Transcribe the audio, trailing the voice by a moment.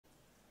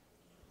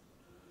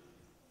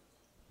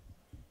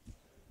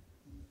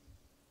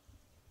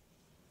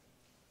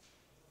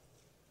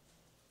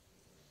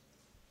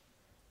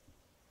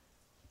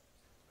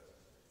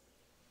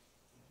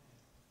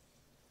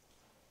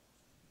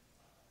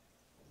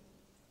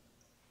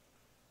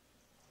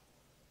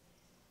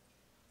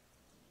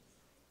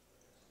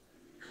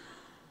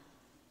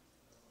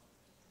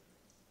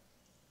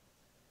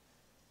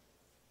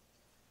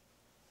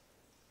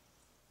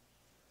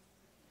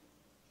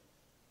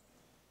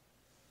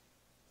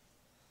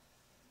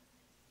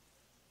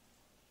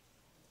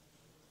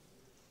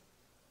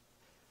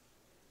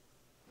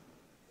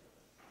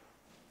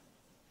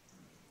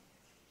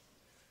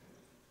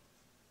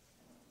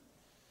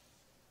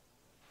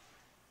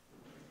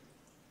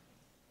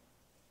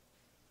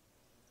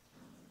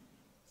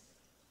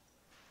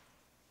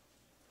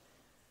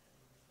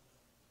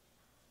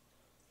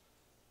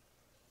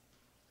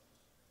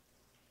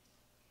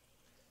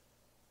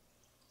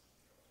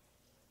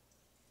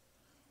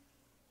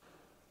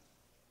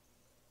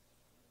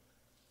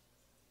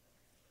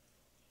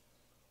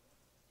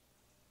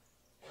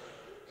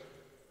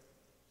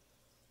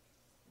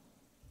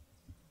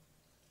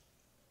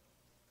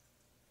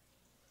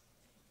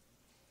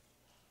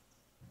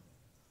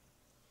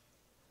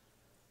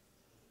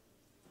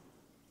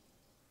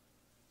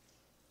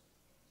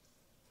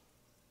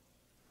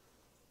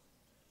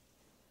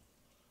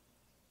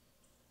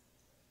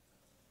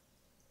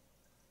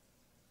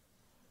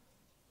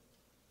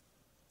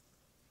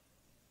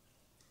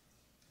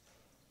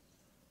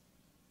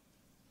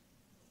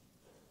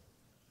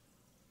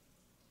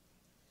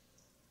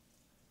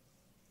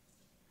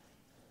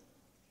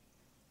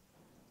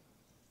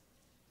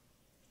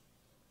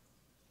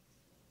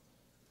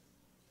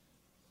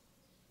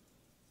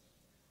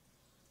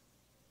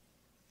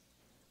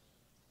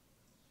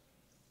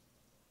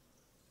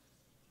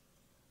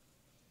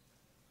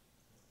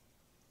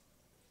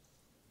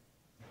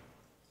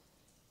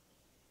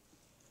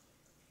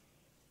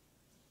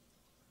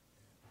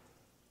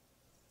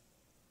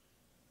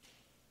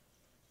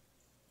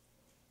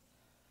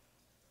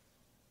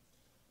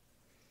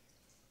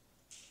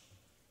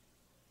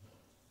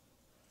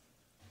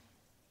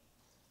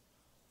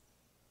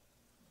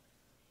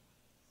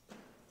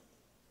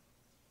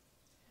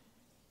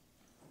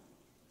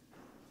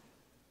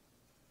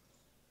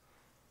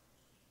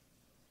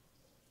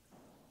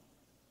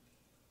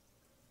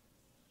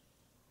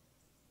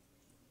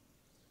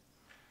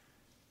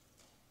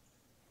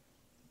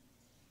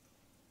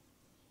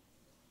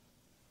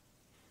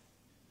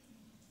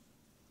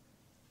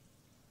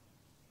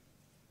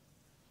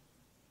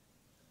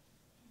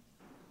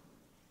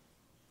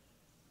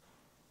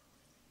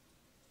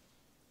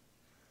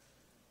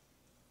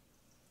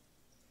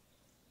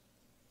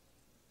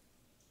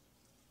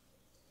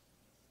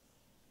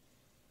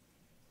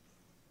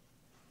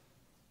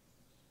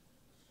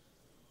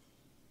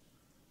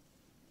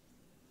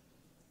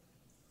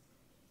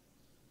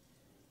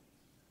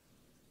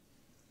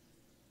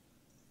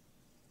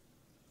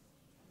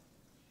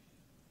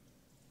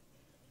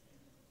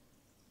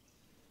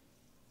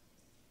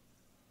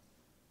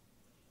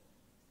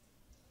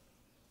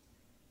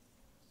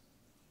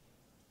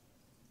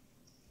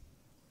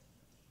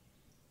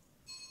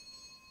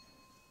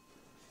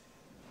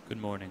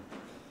morning.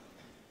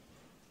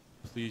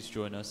 Please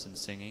join us in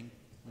singing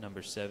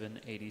number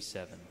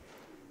 787.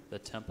 The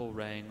temple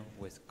rang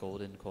with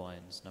golden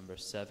coins, number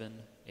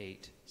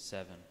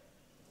 787.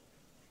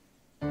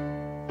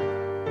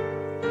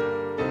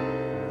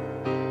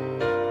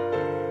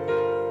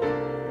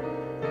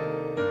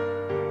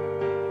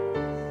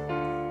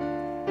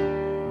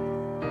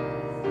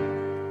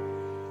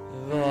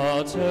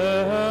 The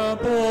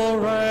temple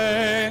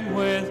rang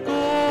with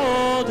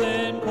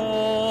golden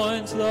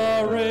coins,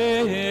 the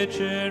rich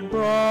and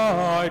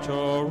bright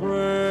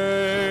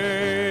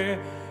array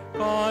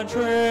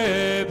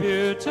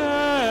contributed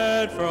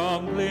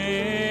from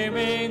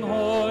gleaming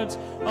horns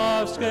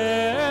of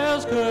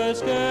scales could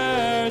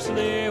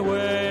scarcely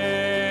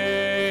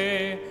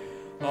weigh.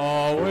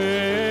 A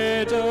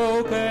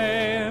widow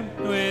came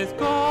with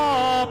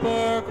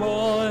copper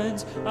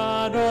coins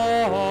and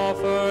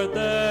offered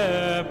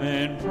them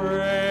in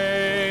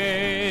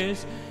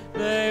praise.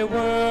 They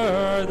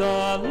were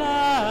the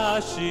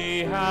last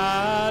she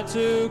had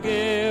to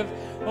give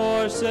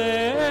or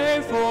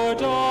save for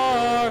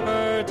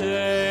darker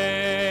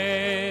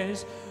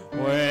days.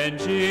 When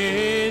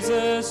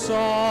Jesus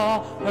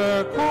saw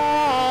her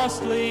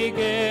costly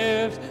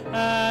gift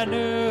and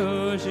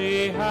knew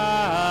she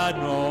had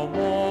no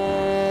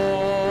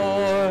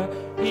more,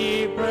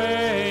 he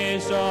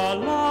praised a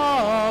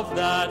love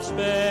that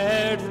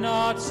spared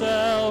not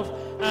self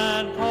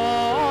and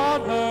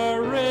called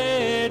her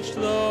rich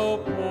though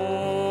poor.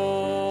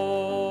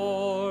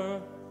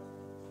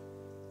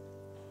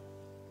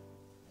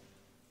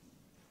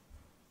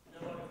 In the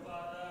name of the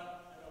Father,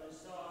 and of the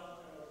Son,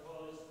 and of the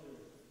Holy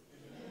Spirit.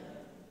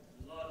 Amen.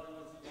 The Lord be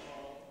with you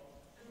all.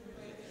 And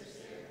with your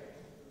spirit.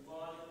 Good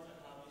morning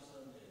and happy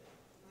Sunday.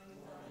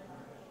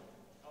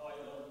 How are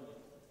you all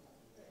doing?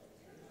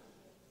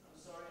 I'm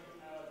sorry, I've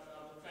been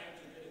trying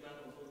to get the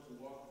microphone to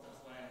work. That's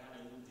why I had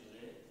a little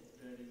delay.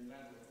 The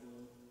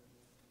microphone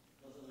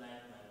doesn't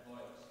like my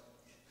voice,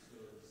 so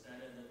I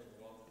decided not to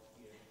work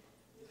here.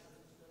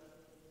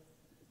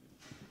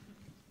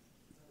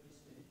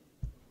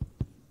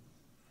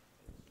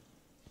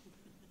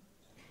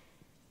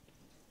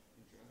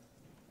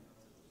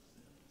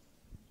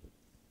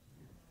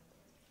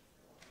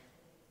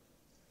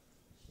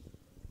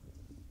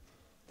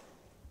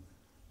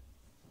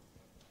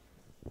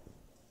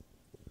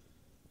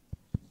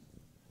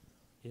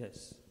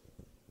 Yes.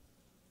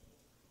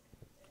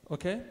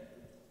 Okay?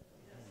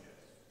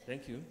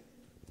 Thank you.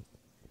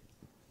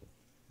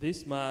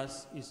 This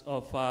Mass is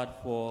offered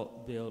for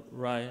Bill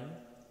Ryan,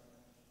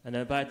 and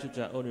I invite you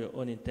to honor your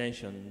own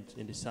intentions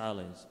in the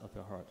silence of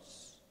your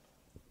hearts.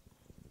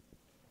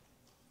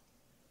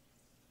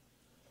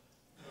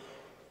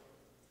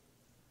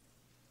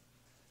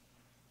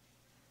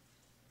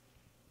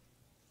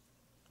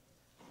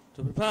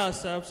 To prepare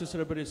ourselves to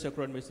celebrate the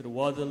sacred mystery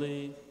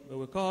worthily, we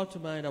will call to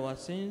mind our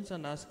sins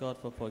and ask God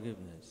for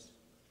forgiveness.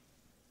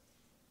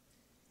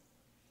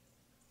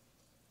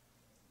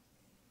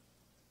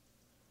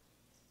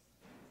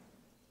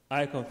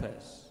 I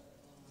confess.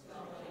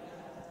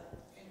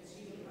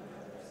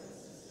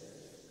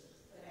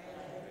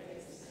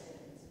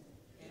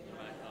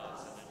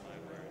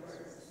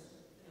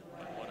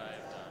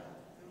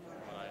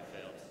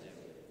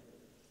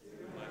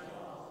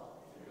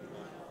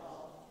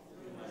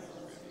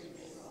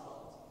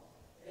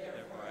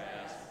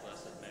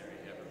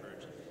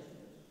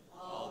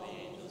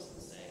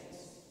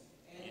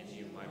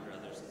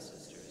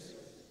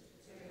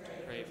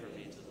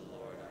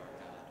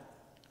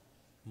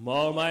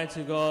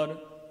 Almighty God,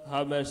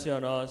 have mercy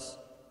on us,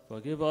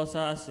 forgive us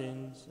our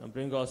sins, and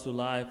bring us to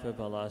life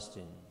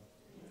everlasting.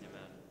 Amen.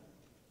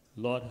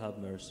 Lord, have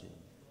mercy.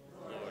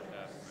 Lord,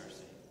 have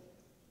mercy.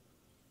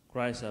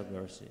 Christ, have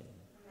mercy.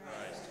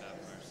 Christ, have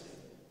mercy.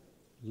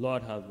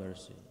 Lord, have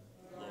mercy.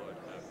 Lord,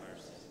 have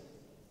mercy.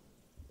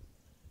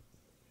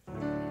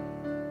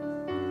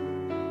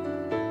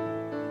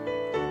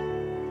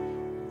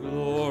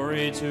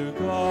 Glory to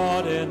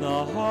God in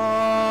the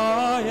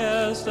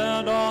highest,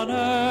 and on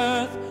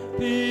earth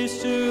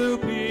peace to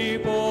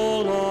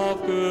people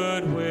of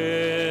good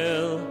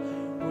will.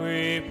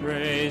 We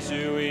praise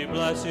you, we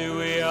bless you,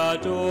 we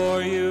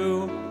adore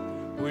you,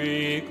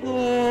 we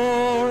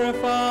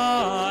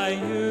glorify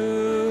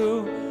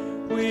you.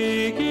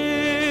 We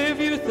give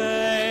you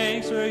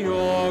thanks for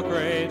your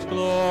great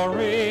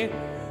glory,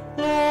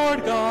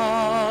 Lord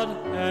God,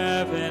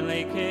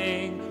 heavenly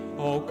King,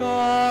 O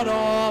God,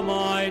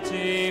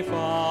 Almighty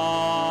Father.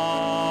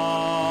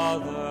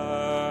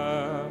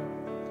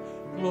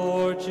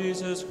 Lord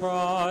Jesus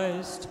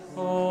Christ,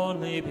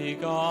 only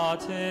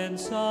begotten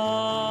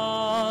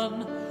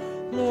Son,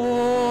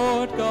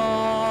 Lord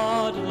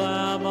God,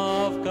 Lamb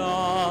of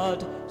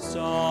God,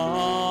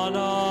 Son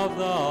of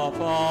the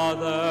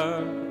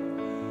Father,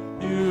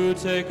 you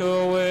take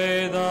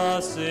away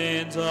the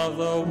sins of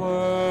the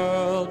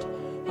world,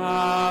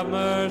 have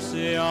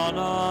mercy on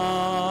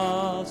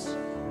us.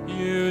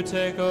 You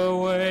take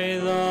away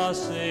the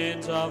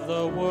sins of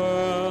the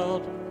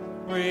world,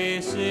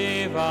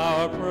 receive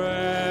our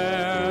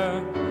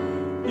prayer.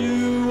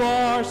 You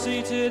are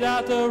seated seated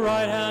at the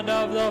right hand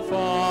of the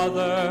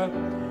Father,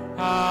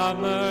 have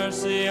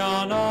mercy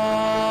on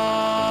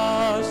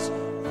us.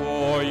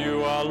 For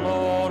you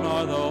alone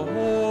are the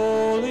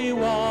Holy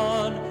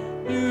One.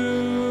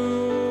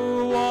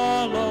 You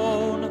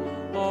alone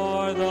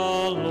are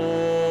the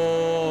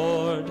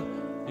Lord.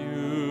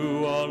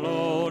 You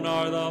alone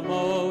are the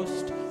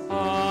Most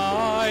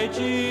High,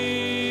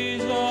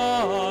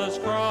 Jesus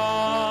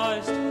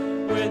Christ,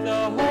 with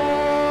the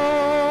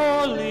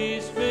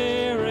Holy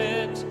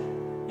Spirit,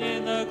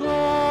 in the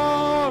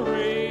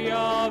glory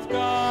of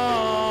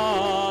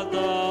God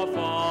the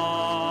Father.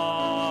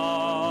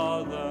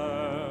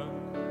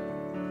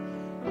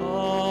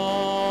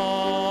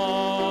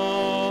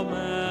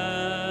 Amen.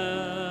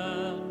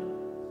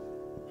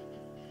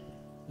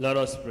 Let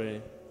us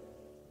pray.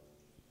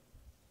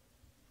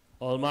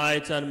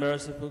 Almighty and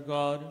merciful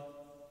God,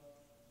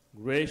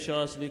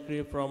 graciously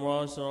keep from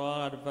us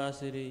all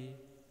adversity,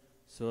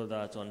 so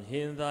that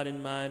unhindered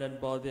in mind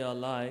and body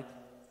alike,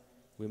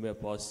 we may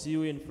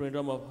pursue in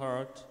freedom of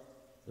heart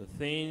the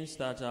things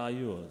that are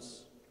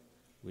yours.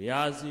 We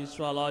ask this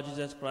through our Lord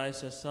Jesus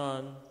Christ, your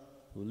Son,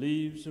 who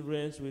lives and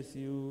reigns with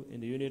you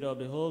in the unity of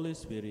the Holy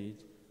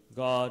Spirit,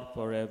 God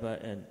forever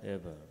and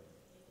ever.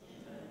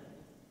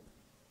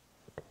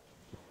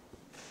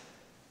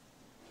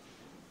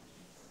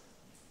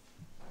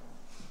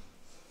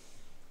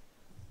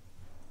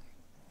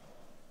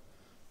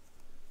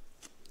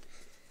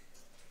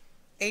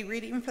 A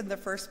reading from the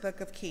first book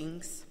of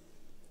Kings.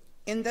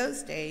 In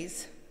those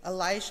days,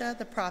 Elijah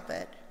the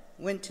prophet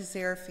went to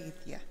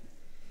Zarephath.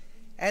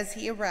 As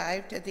he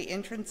arrived at the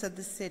entrance of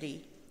the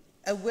city,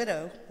 a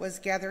widow was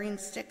gathering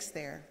sticks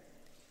there.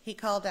 He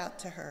called out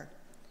to her,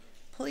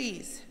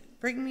 "Please,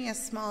 bring me a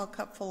small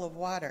cupful of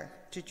water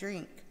to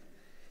drink."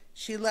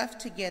 She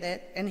left to get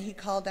it, and he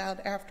called out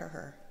after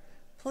her,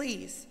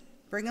 "Please,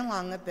 bring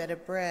along a bit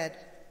of bread."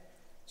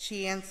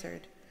 She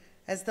answered,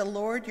 "As the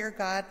Lord your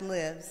God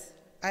lives,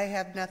 I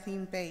have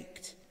nothing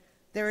baked.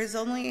 There is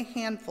only a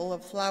handful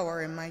of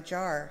flour in my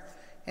jar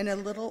and a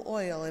little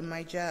oil in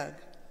my jug.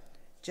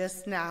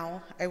 Just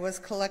now I was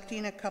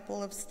collecting a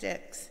couple of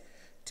sticks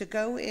to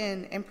go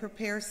in and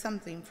prepare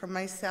something for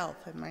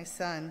myself and my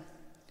son.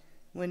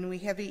 When we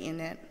have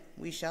eaten it,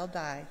 we shall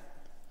die."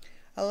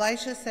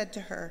 Elisha said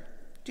to her,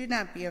 "Do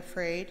not be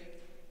afraid.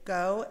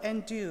 Go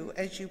and do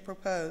as you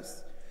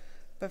propose.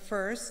 But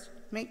first,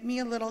 make me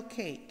a little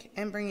cake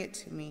and bring it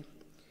to me.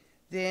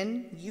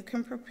 Then you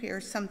can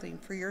prepare something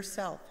for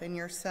yourself and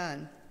your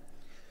son.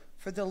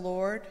 For the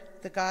Lord,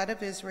 the God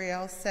of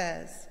Israel,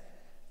 says,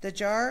 'The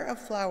jar of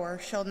flour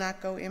shall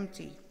not go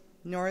empty,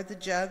 nor the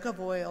jug of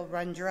oil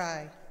run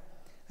dry,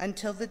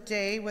 until the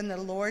day when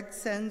the Lord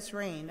sends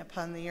rain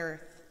upon the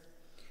earth.'"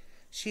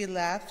 She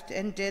left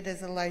and did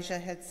as Elijah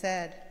had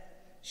said.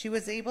 She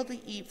was able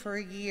to eat for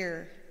a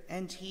year,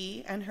 and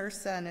he and her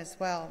son as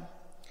well.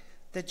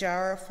 The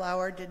jar of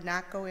flour did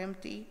not go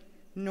empty,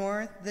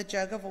 nor the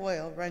jug of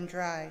oil run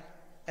dry,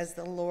 as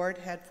the Lord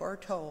had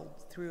foretold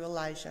through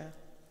Elijah.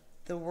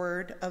 The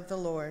word of the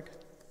Lord.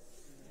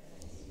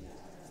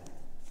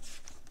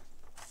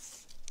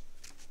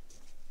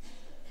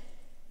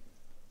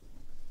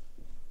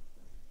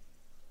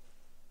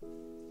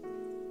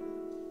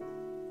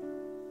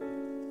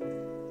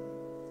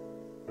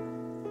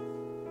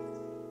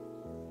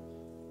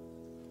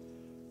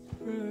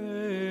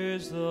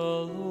 Praise the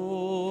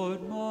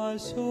Lord, my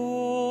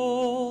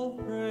soul.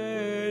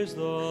 Praise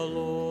the Lord.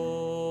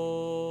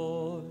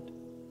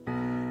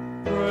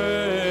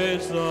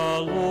 Praise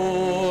the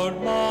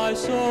Lord, my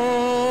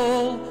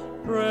soul.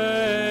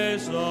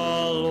 Praise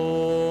the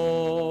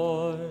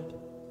Lord.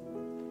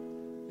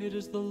 It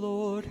is the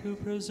Lord who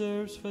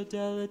preserves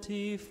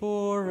fidelity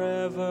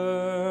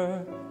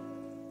forever,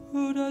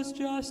 who does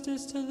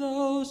justice to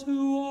those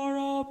who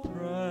are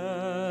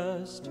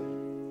oppressed.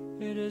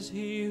 It is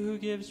he who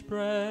gives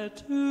bread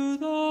to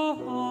the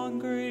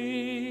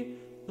hungry,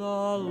 the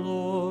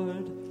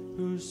Lord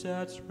who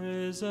sets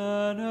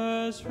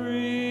prisoners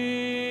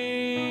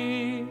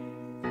free.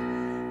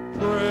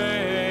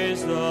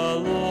 Praise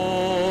the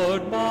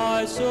Lord,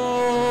 my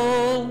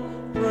soul.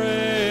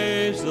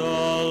 Praise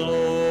the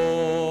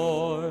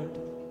Lord.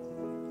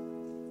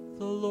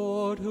 The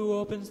Lord who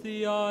opens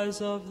the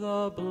eyes of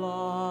the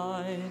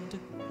blind,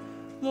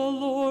 the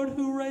Lord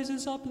who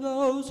raises up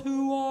those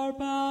who are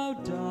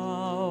bowed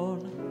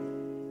down.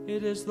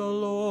 It is the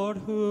Lord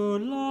who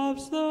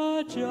loves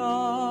the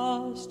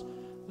just,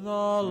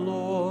 the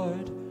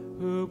Lord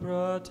who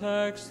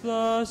protects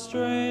the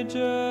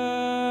stranger.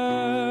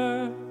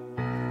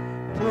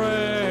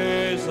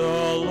 Praise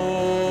the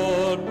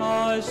Lord,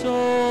 my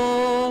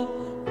soul.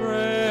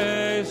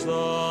 Praise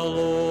the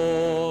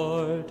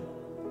Lord.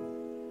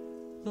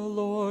 The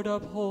Lord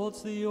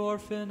upholds the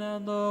orphan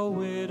and the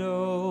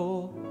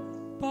widow,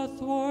 but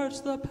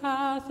thwarts the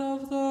path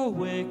of the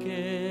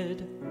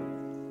wicked.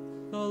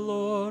 The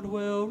Lord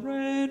will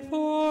reign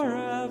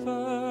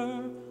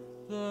forever,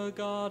 the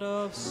God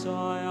of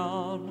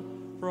Zion,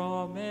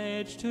 from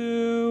age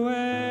to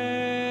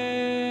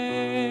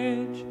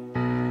age.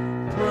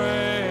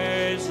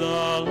 Praise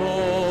the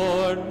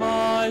Lord,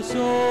 my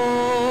soul.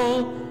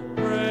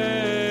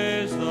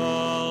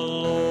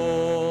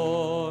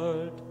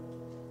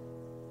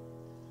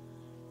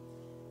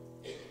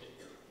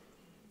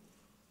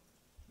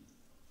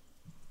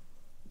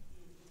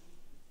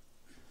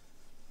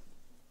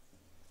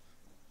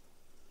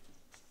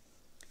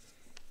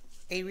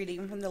 A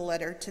reading from the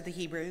letter to the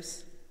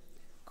Hebrews.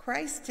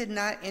 Christ did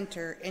not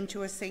enter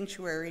into a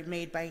sanctuary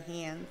made by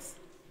hands,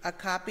 a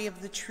copy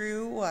of the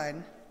true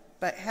one,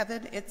 but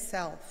heaven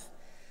itself,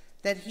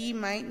 that he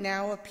might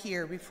now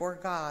appear before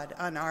God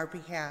on our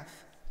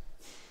behalf.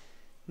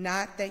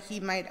 Not that he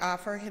might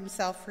offer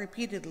himself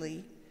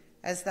repeatedly,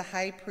 as the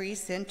high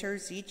priest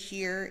enters each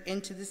year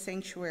into the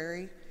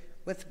sanctuary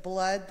with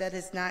blood that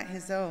is not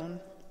his own.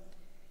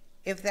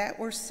 If that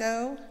were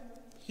so,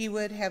 he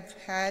would have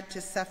had to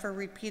suffer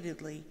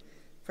repeatedly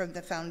from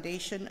the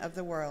foundation of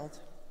the world.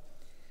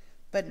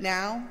 But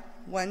now,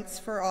 once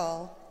for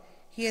all,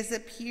 he has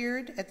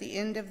appeared at the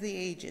end of the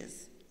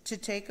ages to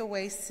take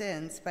away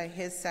sins by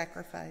his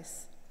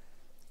sacrifice.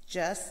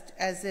 Just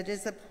as it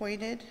is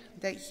appointed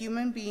that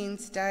human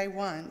beings die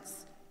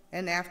once,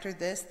 and after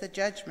this the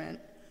judgment,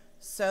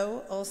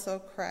 so also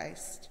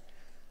Christ,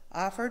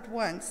 offered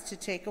once to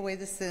take away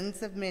the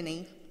sins of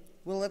many,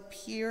 will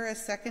appear a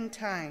second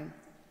time,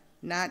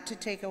 not to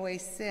take away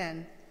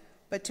sin,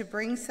 but to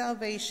bring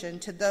salvation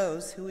to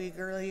those who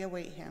eagerly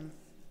await him.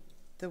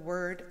 The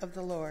word of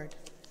the Lord.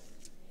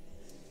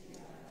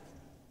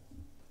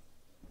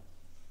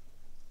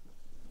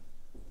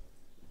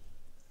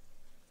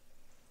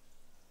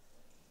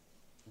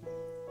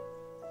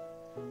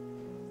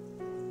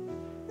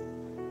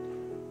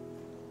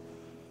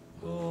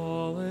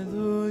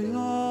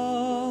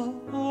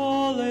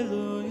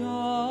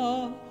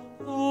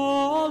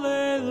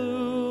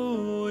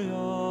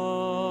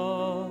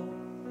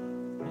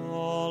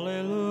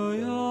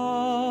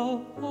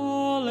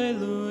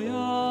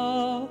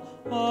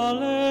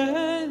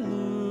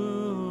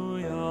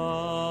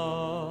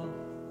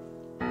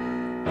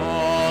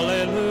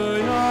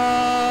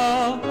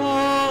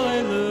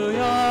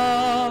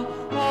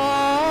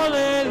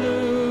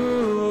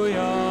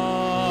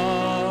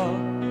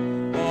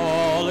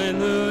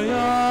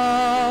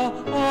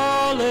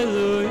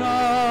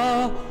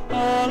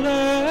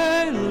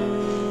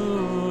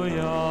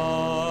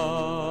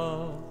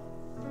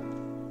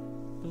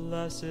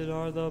 Blessed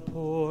are the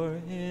poor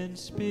in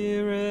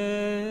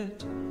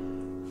spirit,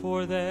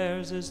 for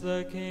theirs is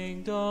the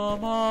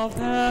kingdom of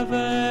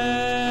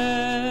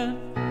heaven.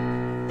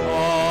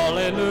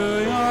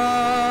 Alleluia,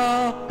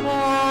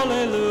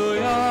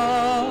 alleluia,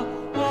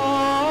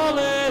 alleluia,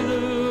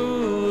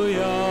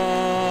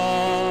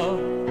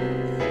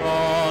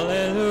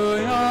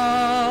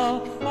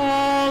 alleluia,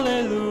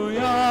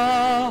 alleluia,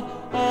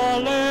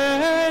 alleluia.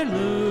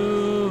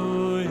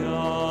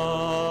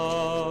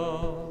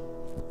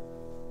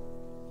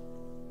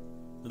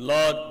 The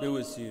Lord be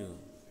with you.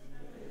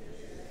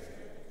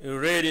 A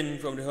reading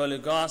from the Holy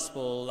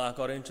Gospel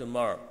according to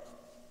Mark.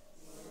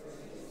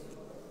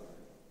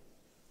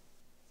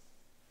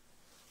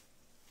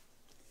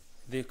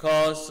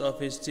 Because of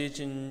his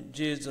teaching,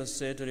 Jesus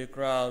said to the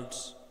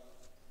crowds,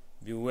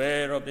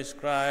 "Beware of the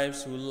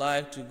scribes who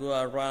like to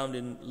go around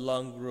in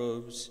long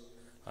robes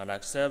and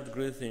accept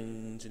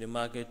greetings in the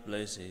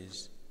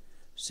marketplaces,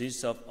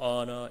 seats of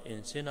honor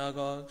in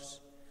synagogues,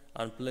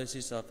 and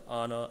places of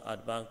honor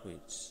at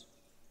banquets.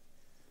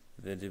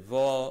 They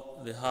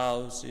devour the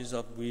houses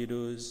of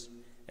widows,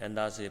 and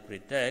as a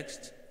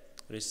pretext,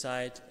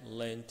 recite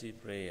lengthy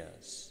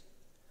prayers.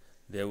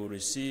 They will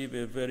receive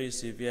a very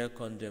severe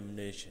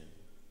condemnation."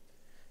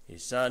 He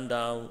sat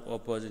down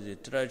opposite the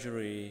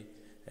treasury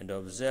and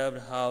observed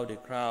how the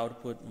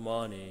crowd put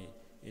money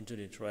into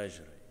the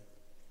treasury.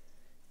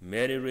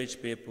 Many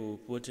rich people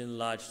put in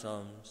large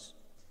sums.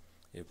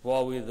 A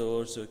poor widow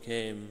also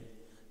came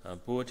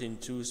and put in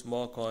 2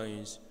 small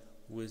coins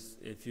with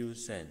a few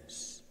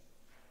cents.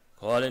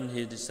 Calling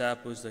his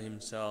disciples to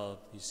himself,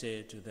 he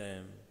said to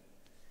them,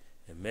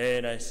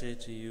 "Amen, I say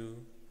to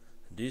you,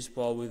 this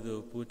poor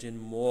widow put in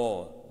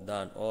more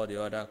than all the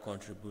other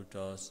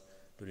contributors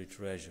to the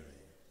treasury.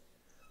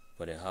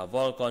 For they have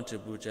all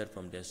contributed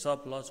from their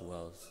surplus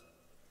wealth,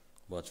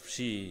 but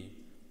she,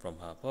 from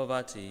her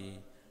poverty,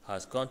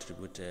 has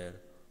contributed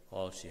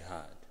all she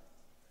had,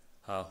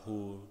 her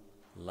whole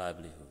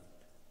livelihood."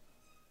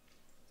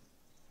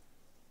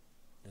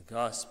 The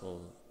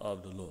Gospel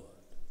of the Lord.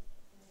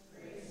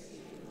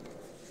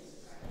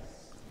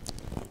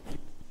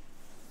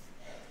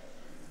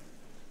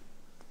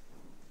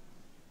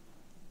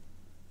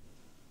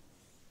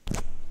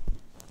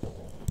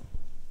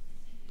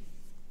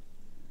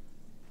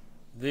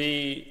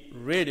 The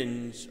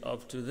readings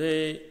of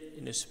today,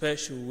 in a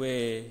special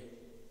way,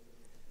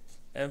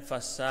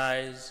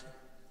 emphasize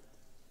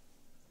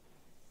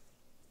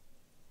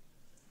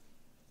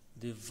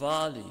the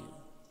value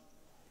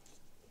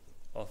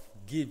of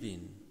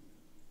giving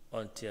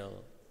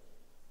until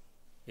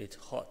it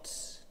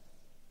hurts,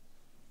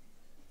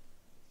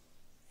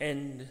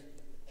 and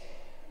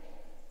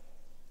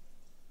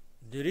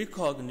the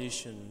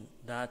recognition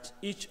that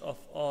each of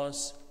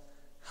us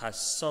has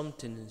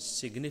something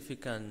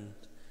significant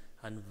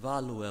and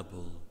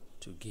valuable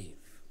to give.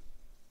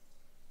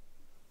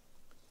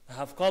 I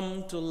have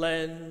come to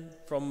learn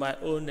from my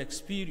own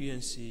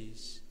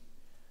experiences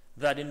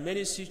that in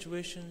many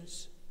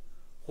situations,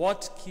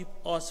 what keeps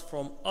us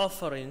from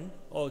offering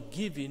or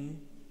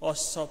giving or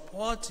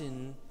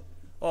supporting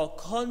or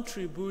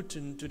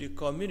contributing to the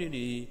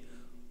community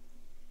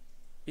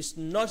is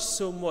not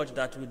so much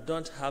that we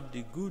don't have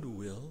the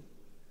goodwill,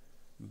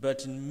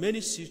 but in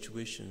many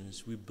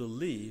situations we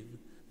believe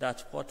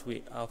that what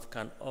we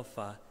can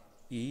offer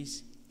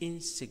is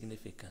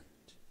insignificant.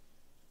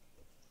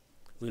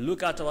 We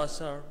look at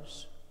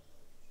ourselves,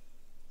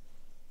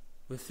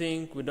 we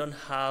think we don't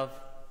have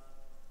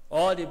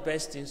all the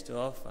best things to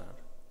offer,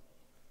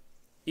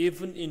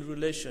 even in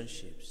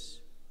relationships.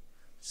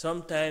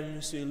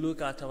 Sometimes we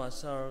look at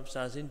ourselves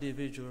as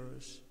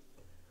individuals,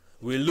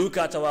 we look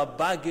at our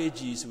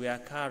baggages we are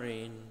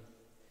carrying,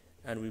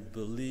 and we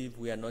believe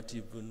we are not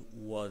even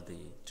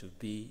worthy to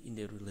be in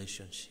a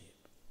relationship,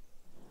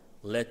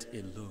 let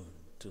alone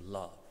to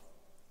love.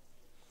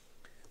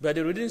 But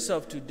the readings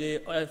of today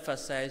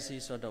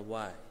emphasizes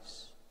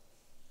otherwise,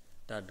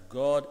 that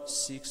God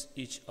seeks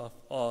each of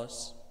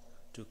us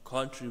to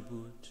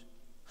contribute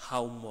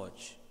how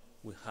much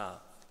we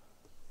have.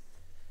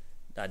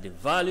 That the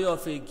value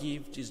of a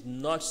gift is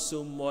not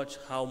so much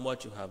how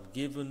much you have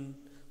given,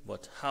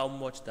 but how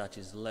much that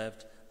is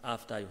left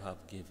after you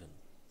have given.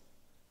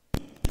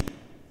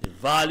 The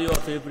value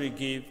of every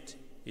gift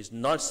is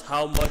not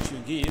how much you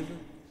give,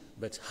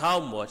 but how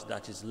much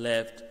that is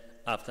left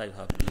after you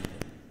have given.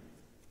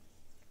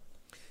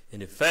 In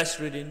the first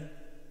reading,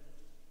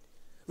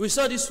 we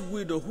saw this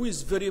widow who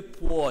is very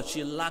poor.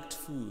 She lacked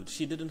food.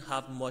 She didn't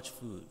have much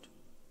food.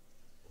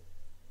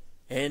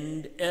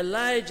 And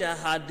Elijah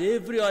had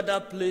every other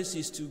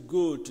places to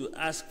go to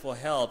ask for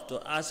help,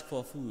 to ask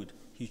for food.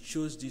 He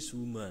chose this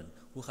woman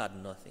who had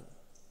nothing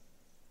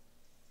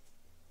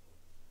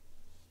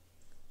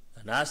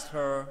and asked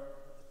her,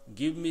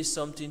 "Give me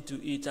something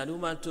to eat." And the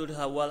woman told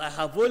her, "Well, I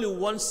have only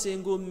one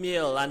single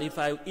meal, and if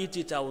I eat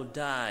it, I will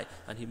die."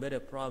 And he made a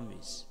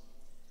promise.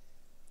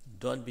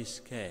 Don't be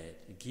scared.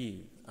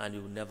 Give, and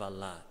you will never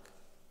lack.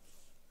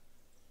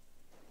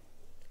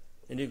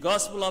 In the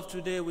gospel of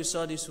today, we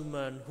saw this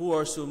woman who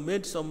also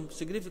made some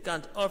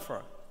significant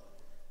offer.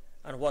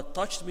 And what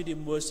touched me the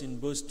most in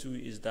those two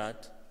is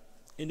that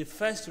in the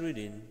first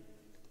reading,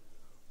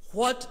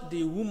 what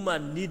the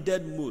woman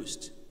needed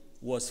most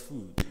was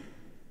food.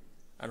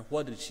 And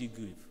what did she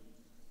give?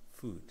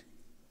 Food.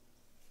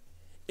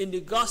 In the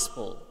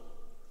gospel,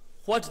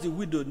 what the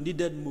widow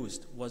needed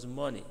most was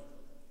money.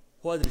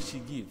 What did she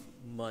give?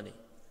 Money.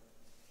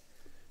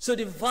 So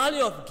the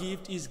value of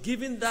gift is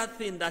giving that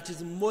thing that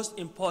is most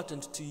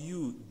important to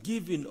you,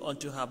 giving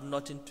until you have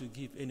nothing to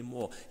give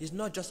anymore. It's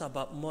not just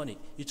about money.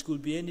 It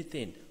could be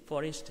anything.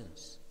 For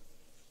instance,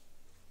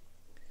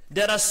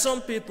 there are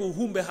some people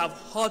who may have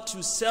hurt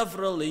you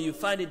severally. You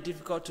find it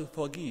difficult to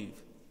forgive.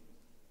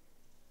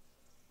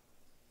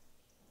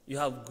 You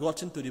have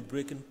gotten to the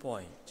breaking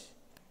point.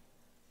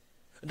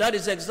 That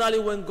is exactly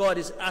when God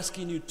is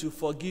asking you to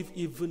forgive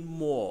even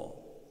more.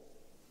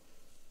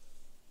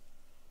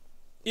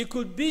 It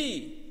could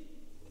be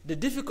the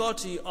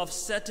difficulty of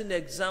setting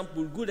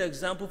example, good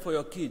example for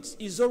your kids.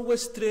 Is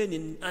always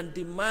training and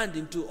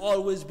demanding to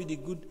always be the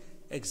good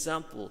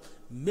example,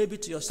 maybe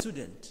to your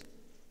student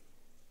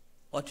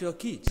or to your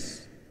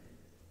kids.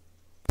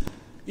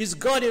 Is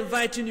God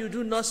inviting you,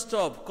 do not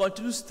stop,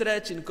 continue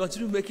stretching,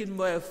 continue making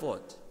more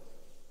effort.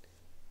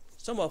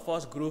 Some of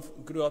us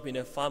grew up in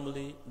a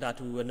family that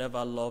we were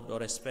never loved or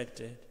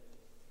respected.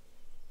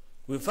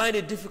 We find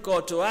it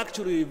difficult to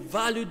actually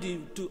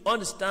to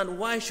understand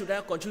why should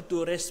I continue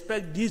to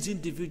respect this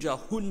individual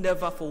who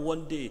never for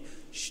one day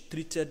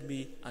treated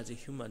me as a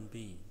human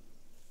being.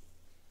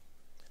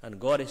 And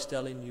God is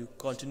telling you,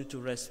 continue to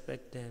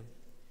respect them.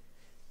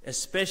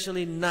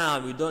 Especially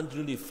now, we don't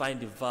really find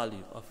the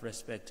value of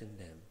respecting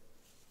them.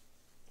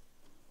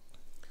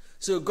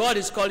 So God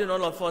is calling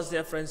all of us,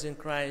 dear friends in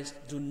Christ,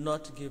 do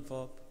not give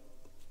up.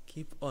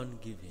 Keep on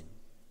giving.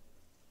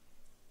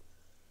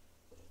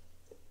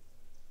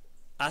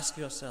 Ask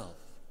yourself,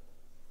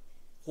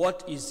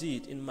 what is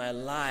it in my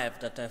life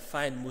that I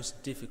find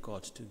most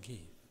difficult to give?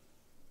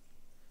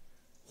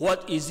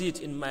 What is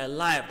it in my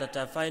life that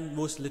I find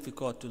most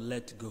difficult to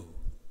let go?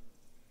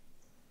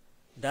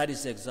 That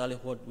is exactly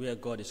where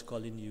God is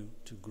calling you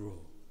to grow.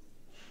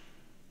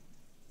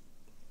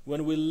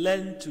 When we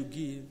learn to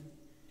give,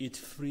 it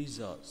frees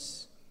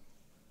us.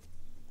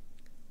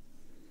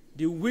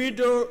 The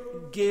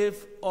widow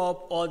gave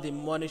up all the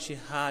money she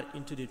had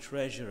into the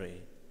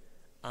treasury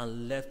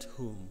and left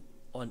home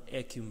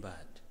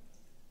unencumbered.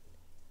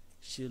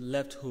 She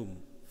left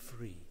home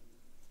free.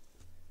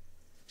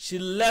 She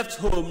left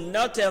home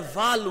not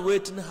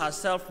evaluating her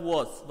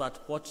self-worth,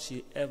 but what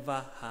she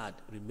ever had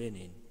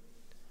remaining.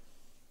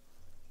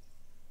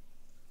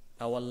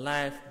 Our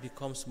life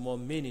becomes more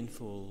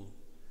meaningful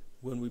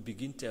when we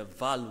begin to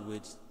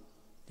evaluate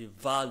the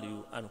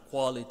value and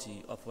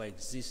quality of our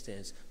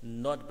existence,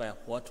 not by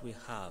what we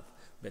have,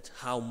 but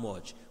how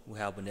much we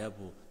have been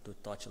able to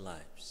touch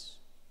lives.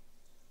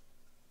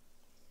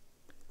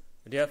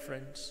 Dear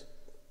friends,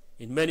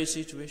 in many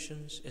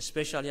situations,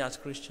 especially as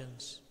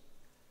Christians,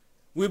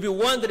 we'll be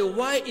wondering,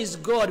 why is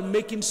God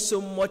making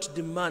so much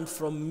demand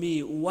from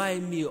me? Why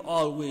me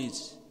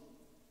always?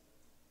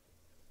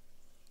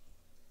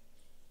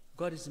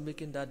 God is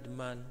making that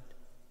demand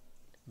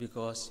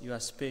because you are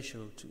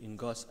special in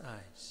God's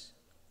eyes.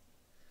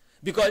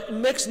 Because it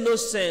makes no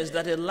sense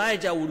that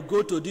Elijah would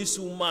go to this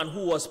woman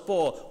who was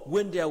poor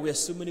when there were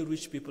so many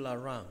rich people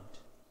around.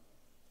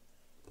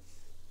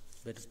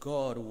 But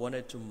God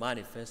wanted to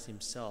manifest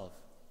himself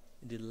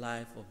in the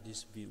life of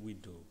this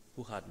widow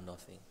who had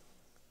nothing.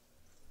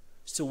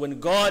 So when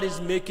God is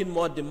making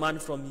more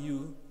demand from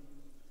you,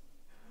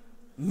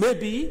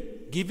 maybe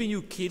giving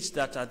you kids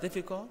that are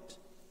difficult,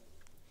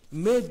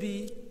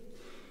 maybe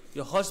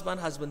your husband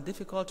has been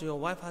difficult or your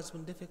wife has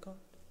been difficult,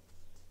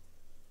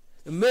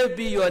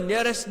 maybe your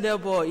nearest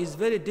neighbor is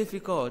very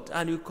difficult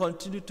and you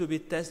continue to be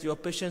tested, your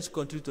patience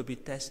continue to be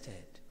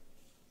tested.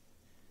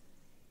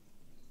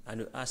 And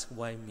you ask,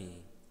 why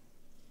me?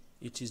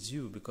 It is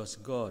you, because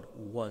God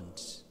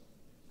wants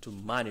to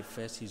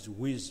manifest his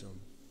wisdom,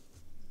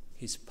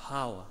 his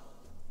power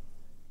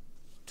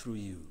through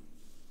you.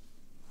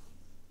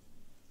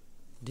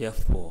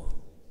 Therefore,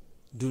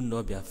 do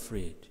not be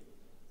afraid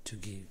to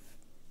give.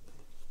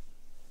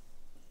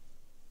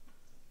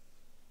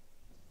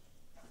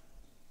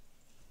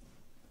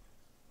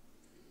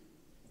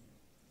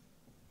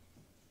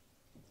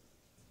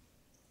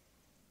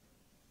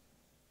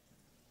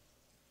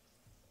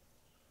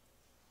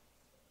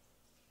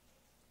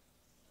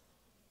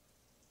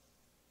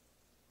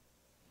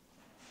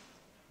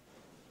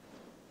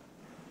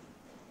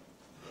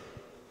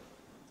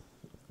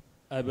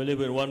 I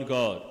believe in one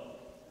God,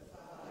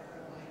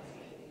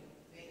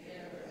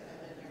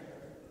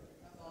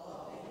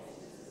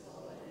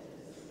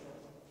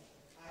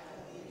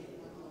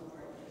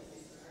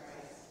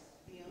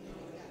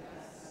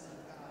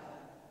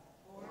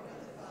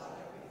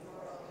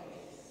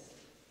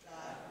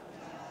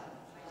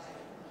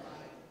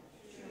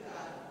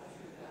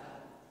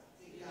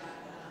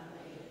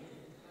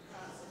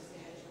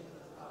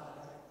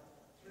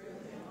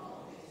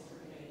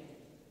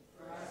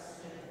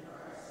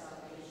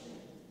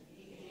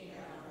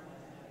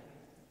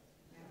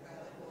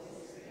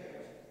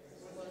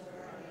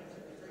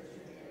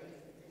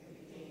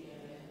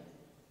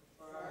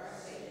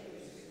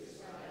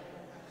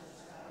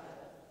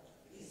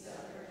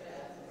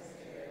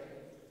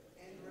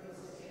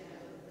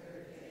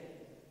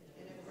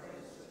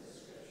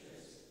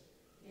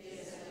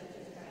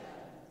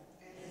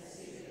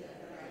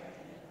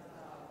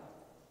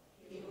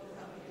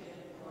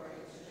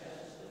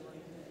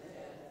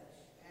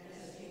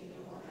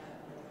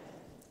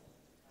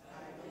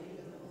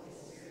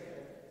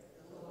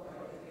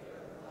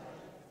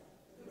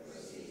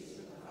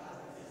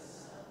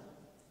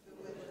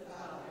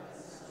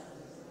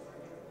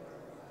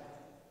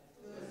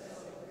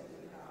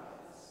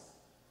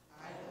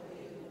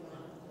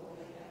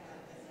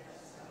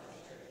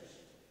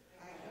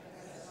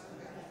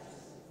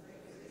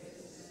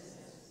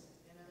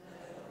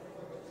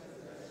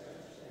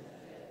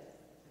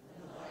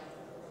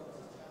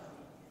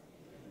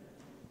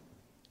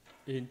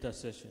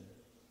 intercession.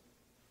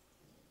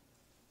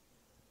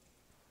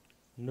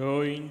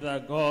 Knowing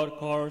that God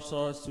calls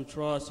us to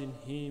trust in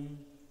him,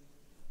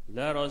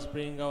 let us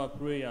bring our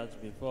prayers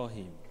before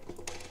him.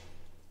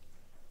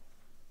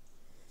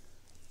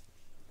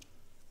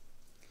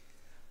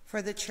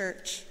 For the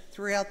church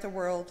throughout the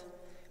world,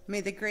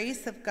 may the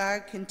grace of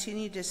God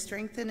continue to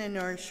strengthen and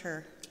nourish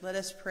her. Let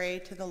us pray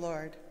to the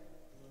Lord.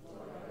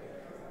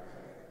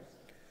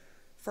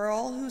 For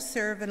all who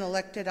serve in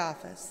elected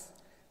office,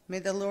 may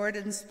the Lord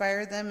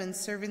inspire them in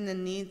serving the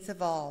needs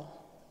of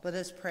all. Let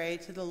us pray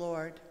to the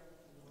Lord.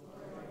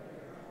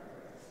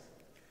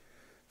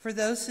 For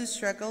those who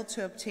struggle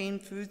to obtain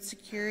food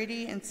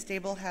security and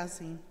stable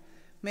housing,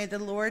 may the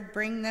Lord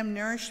bring them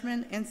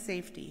nourishment and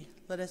safety.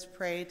 Let us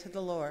pray to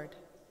the Lord.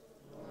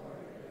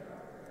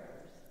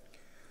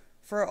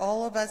 For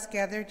all of us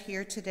gathered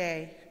here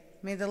today,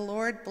 may the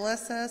Lord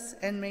bless us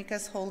and make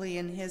us holy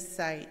in his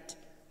sight.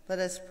 Let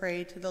us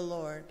pray to the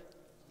Lord.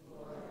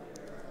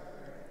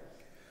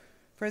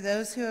 For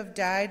those who have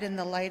died in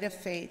the light of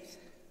faith,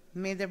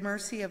 may the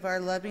mercy of our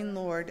loving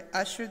Lord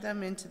usher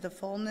them into the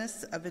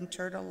fullness of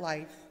eternal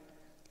life.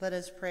 Let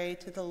us pray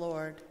to the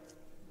Lord.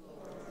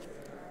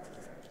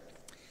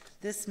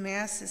 This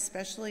Mass is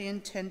specially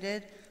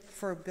intended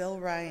for Bill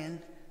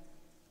Ryan.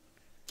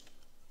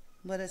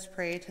 Let us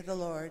pray to the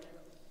Lord.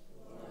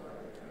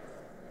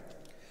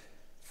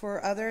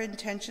 For other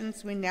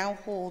intentions we now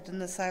hold in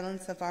the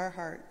silence of our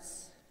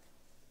hearts.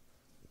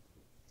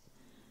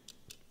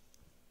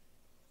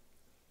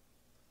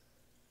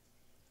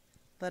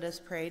 Let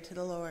us pray to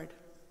the Lord.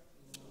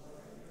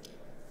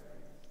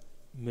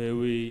 May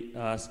we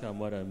ask our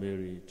Mother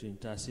Mary to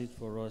intercede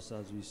for us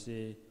as we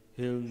say,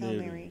 Hail Mary.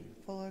 Hail Mary,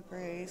 full of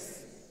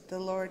grace, the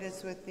Lord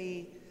is with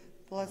thee.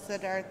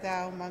 Blessed art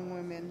thou among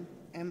women,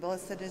 and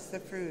blessed is the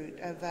fruit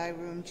of thy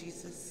womb,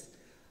 Jesus.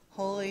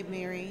 Holy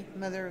Mary,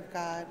 Mother of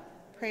God,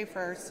 pray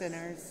for our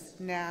sinners,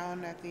 now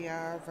and at the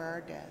hour of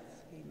our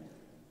death. Amen.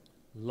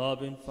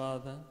 Loving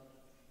Father,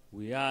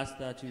 we ask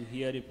that you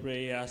hear the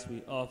prayers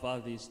we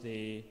offer this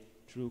day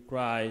through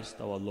Christ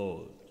our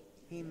Lord.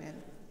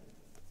 Amen.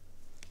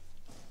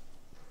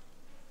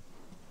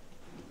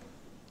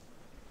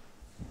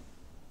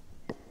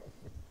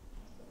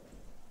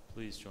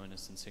 Please join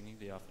us in singing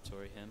the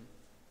offertory hymn,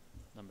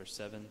 number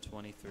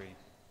 723.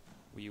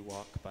 We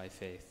walk by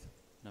faith,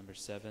 number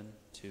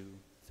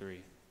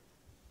 723.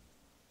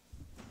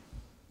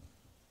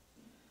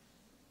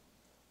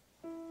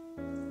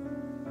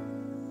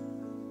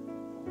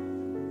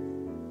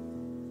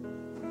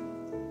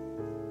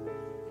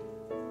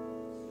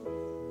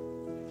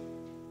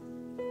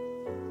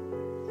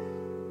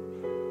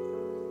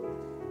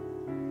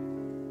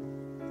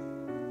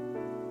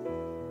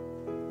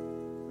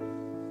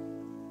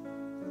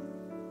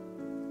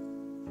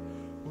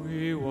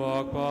 We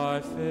walk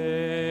by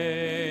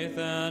faith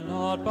and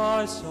not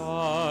by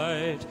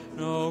sight.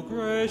 No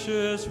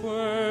gracious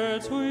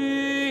words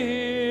we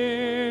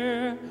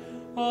hear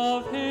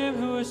of him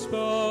who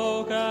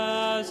spoke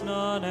as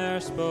none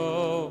e'er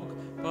spoke,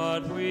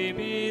 but we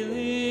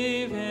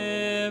believe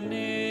him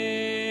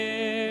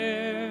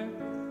near.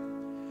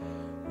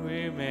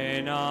 We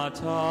may not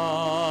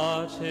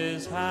touch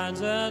his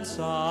hands and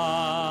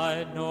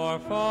side, nor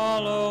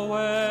follow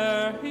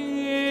where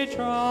he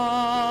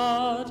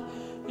trod,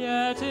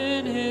 yet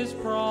in his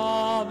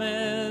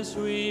promise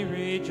we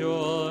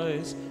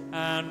rejoice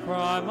and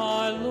cry,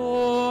 my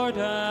Lord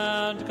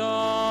and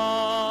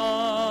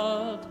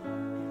God.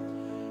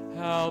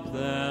 Help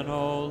then,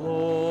 O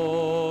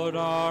Lord,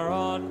 our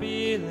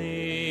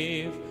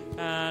unbelief,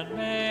 and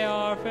may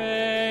our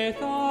faith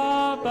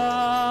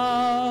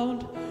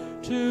abound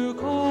to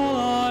call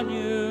on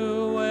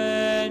you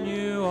when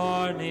you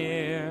are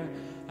near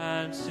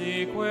and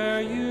seek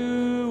where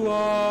you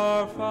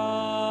are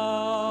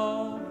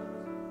found.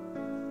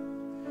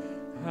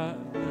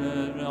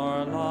 And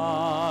our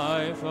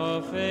life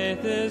of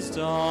faith is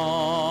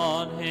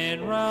done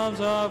in realms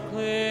of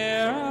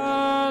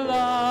clearer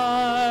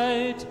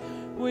light.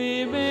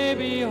 We may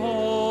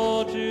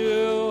behold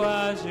you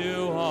as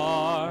you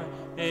are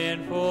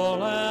in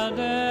full and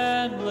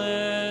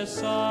endless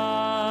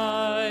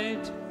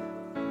sight.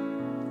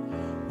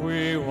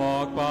 We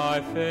walk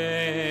by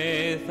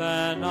faith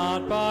and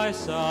not by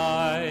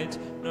sight.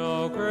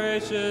 No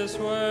gracious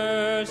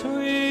words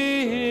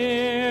we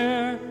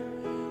hear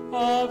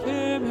of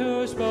him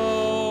who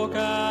spoke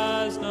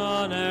as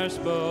none e'er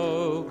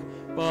spoke,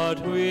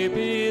 but we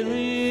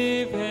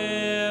believe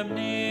him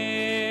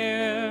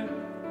near.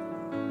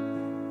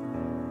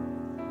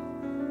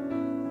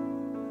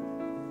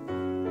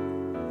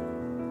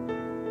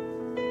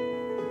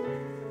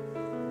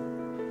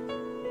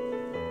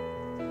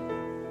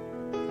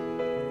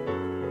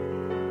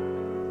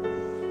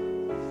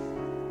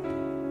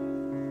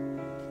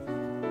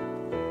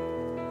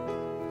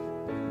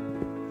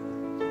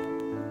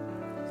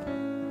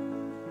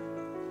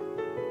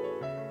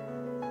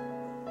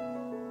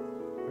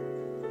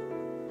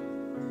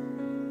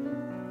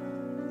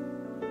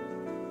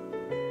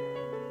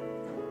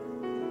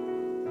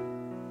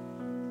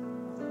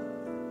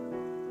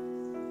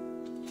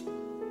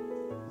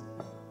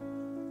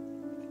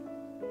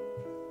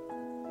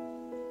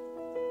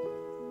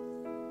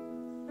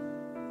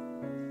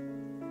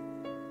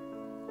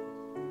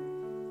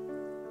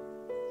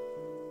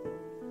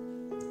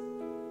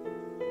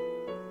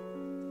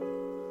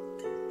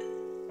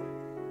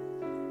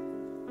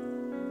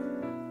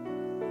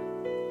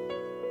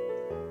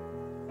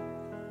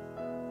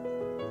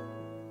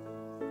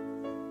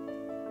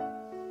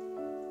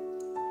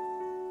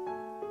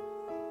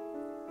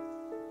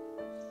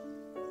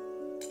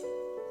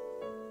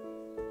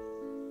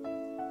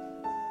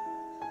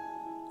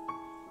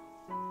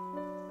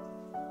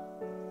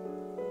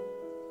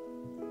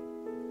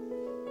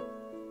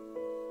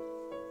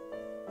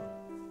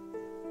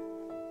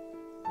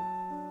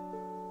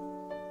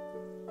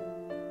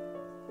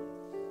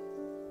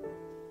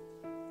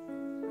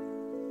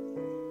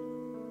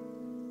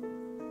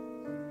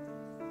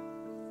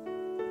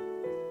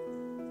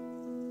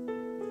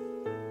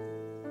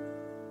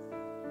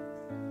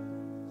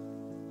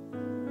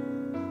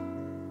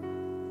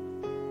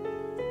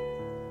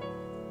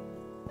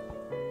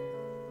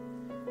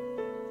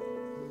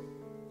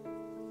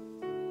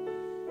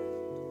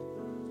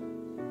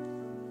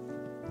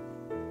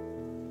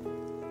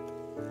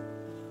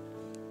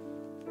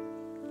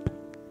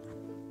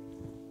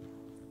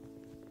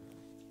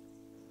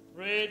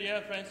 Pray,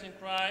 dear friends in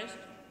Christ,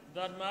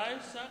 that my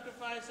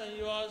sacrifice and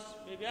yours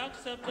may be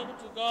acceptable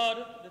to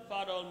God, the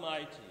Father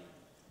Almighty.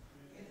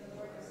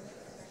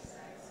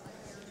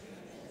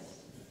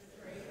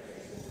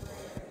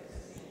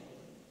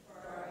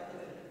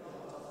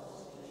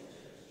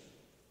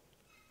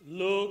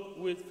 Look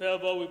with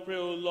favor, we pray,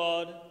 O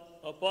Lord,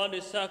 upon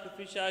the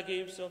sacrificial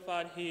gifts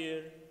offered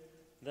here,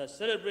 that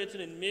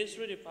celebrating in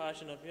mystery the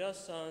passion of your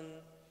Son,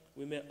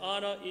 we may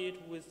honor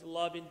it with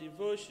loving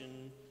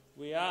devotion.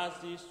 We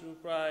ask this through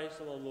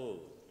Christ our Lord.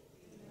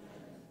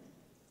 Amen.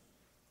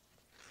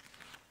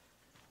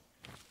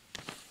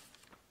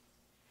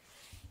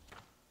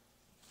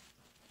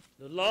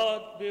 The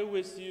Lord be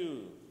with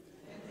you.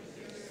 And with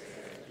your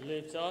spirit.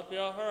 Lift up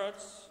your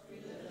hearts. We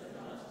lift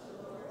them up to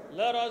the Lord.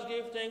 Let us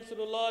give thanks to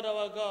the Lord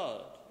our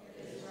God.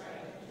 It is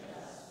right and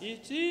just.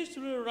 It is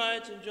truly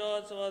right and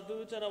just, our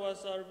duty and our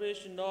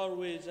salvation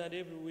always and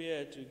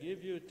everywhere to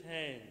give you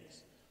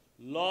thanks,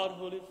 Lord,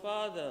 Holy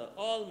Father,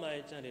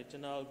 Almighty and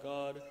eternal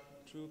God,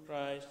 through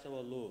Christ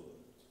our Lord.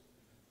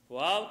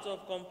 For out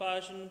of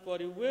compassion for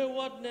the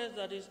waywardness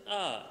that is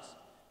ours,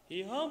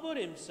 he humbled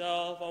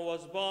himself and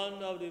was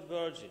born of the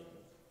Virgin.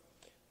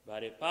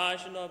 By the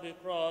passion of the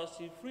cross,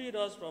 he freed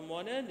us from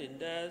unending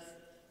death,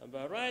 and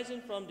by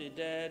rising from the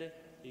dead,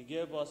 he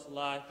gave us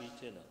life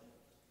eternal.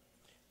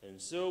 And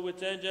so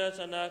with angels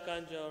and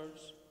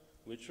archangels,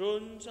 with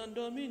thrones and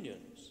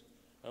dominions,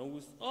 and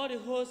with all the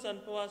hosts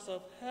and powers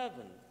of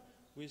heaven,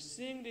 we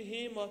sing the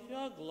hymn of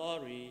your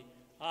glory,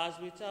 as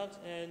without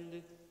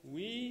end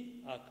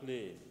we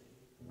acclaim.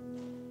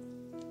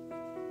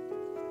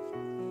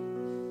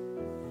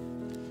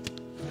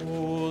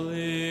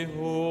 Holy,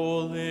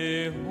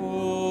 holy,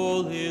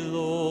 holy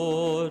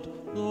Lord,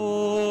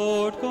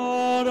 Lord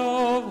God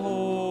of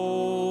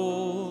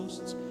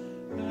hosts,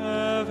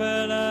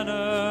 heaven and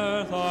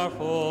earth are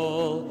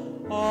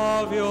full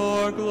of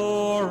your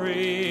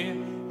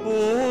glory.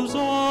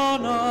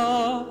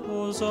 Hosanna,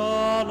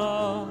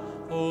 Hosanna,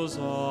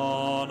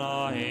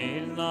 Hosanna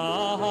in the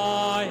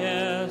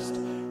highest.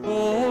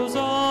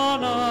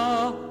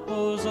 Hosanna,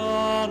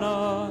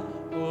 Hosanna,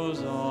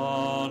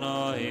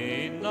 Hosanna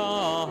in the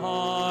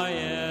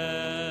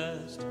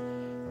highest.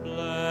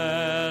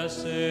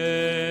 Blessed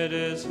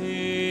is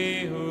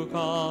he who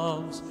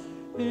comes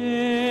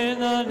in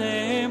the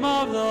name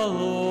of the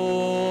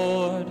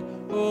Lord.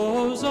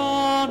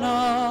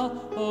 Hosanna,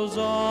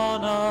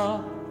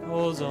 Hosanna,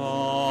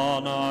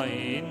 Hosanna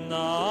in the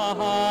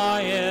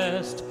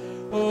highest.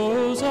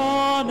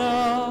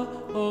 Hosanna,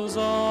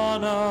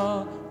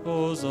 Hosanna,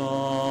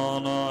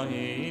 Hosanna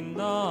in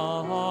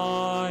the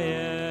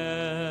highest.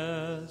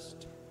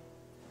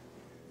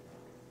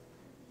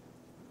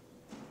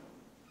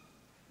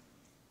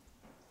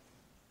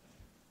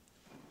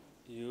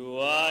 You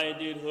are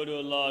indeed holy,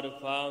 O Lord, the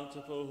fount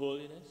of all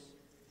holiness.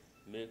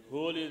 Make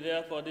holy,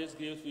 therefore, these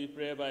gifts, we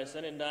pray, by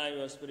sending down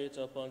your Spirit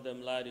upon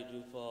them like the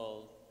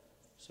dewfall,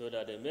 so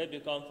that they may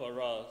become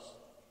for us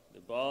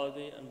the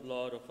body and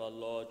blood of our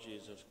Lord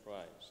Jesus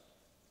Christ.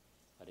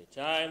 At the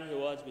time he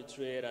was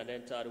betrayed and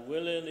entered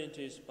willingly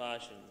into his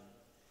passion,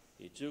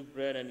 he took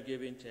bread and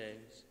giving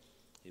thanks,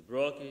 he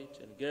broke it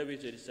and gave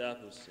it to the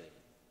disciples, saying,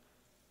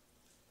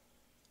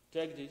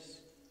 "Take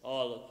this,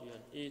 all of you,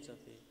 and eat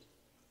of it,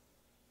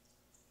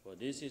 for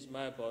this is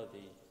my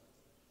body,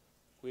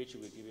 which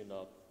will be given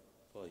up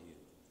for you."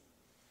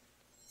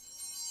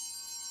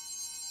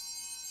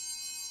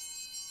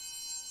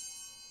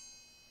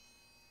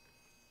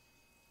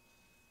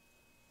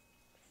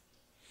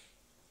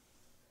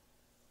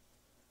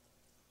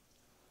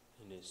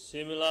 In a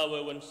similar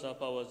way, when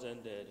supper was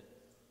ended,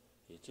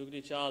 he took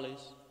the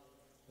chalice,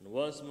 and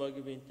once more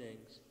giving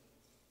thanks,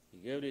 he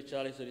gave the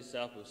chalice to the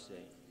disciples,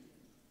 saying,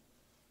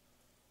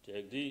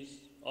 "Take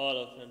this, all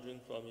of you, and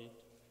drink from it,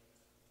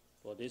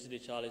 for this is the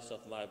chalice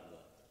of my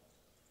blood,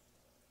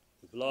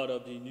 the blood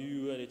of the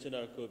new and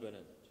eternal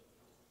covenant,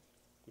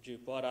 which we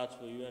poured out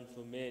for you and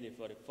for many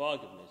for the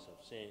forgiveness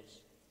of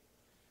sins.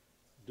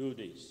 Do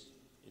this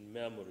in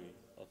memory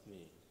of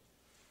me."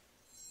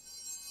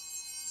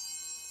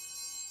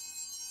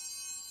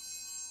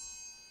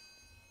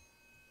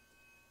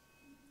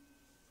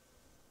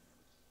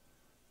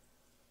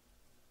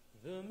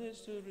 The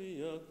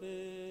mystery of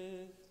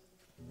faith.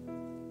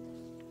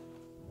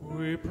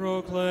 We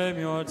proclaim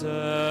your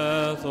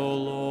death, O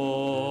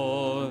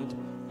Lord,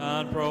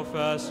 and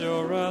profess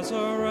your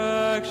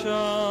resurrection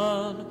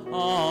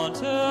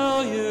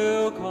until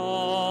you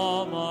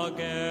come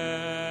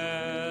again.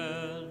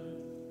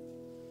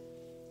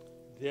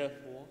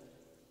 Therefore,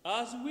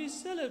 as we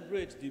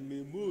celebrate the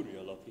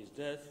memorial of his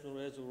death and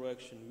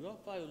resurrection, we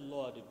offer you,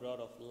 Lord, the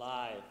bread of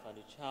life and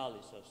the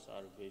chalice of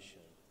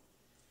salvation,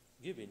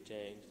 giving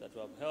thanks that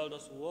you have held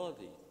us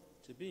worthy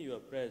to be in your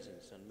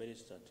presence and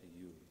minister to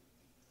you.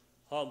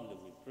 Humbly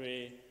we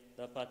pray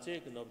that,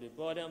 partaking of the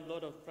body and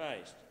blood of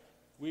Christ,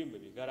 we may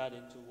be gathered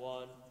into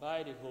one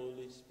by the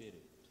Holy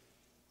Spirit.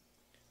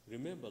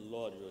 Remember,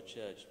 Lord, your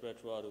church spread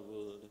throughout the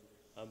world,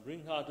 and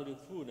bring her to the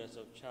fullness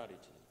of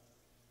charity,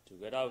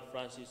 together with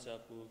Francis our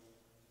Pope,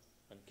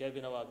 and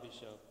Kevin our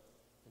Bishop,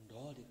 and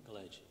all the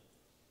clergy.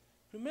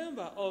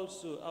 Remember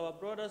also our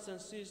brothers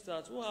and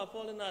sisters who have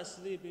fallen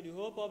asleep in the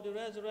hope of the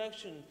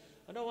resurrection,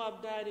 and who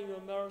have died in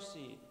your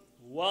mercy.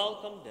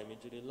 Welcome them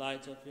into the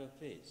light of your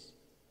face.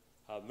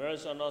 Have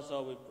mercy on us,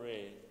 all we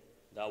pray,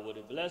 that with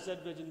the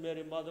Blessed Virgin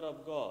Mary, Mother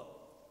of God,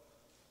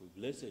 with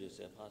blessed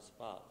Joseph, her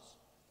spouse,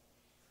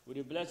 with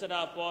the blessed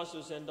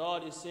apostles and all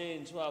the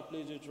saints who have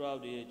pleased you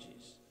throughout the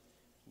ages,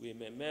 we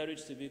may merit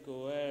to be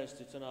co-heirs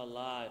to eternal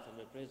life, and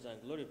may praise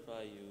and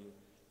glorify you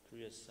through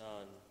your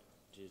Son,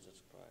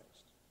 Jesus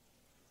Christ.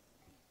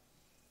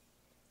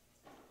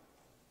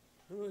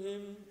 Through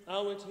him,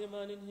 and with him,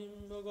 and in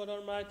him, O God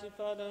Almighty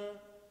Father,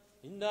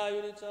 in the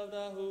unity of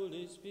the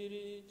Holy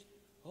Spirit,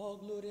 all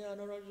glory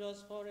and honor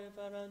just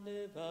forever and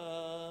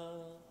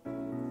ever.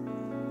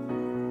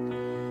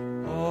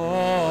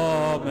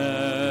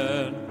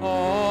 Amen.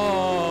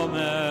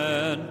 Amen.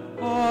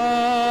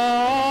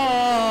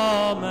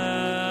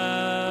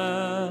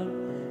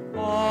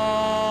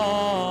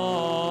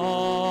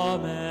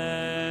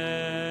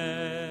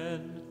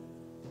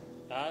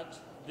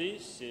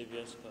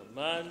 Jesus'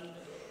 command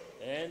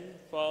and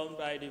formed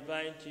by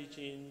divine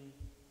teaching,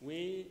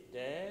 we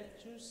dare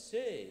to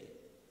say,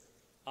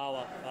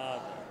 Our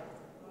Father,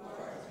 who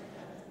art in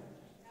heaven,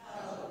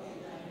 hallowed be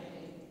thy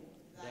name.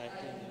 Thy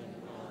kingdom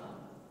come,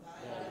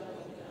 thy will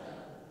be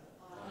done,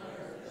 on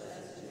earth as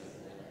it is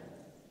in heaven.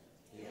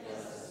 Give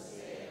us this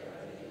day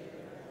our daily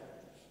bread,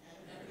 and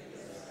forgive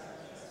us our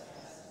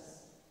trespasses,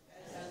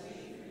 as we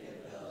forgive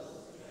those who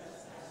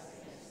trespass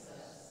against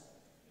us.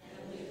 And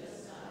lead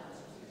us not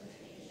into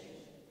temptation,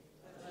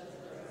 but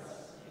deliver us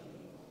from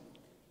evil.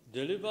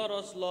 Deliver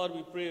us, Lord,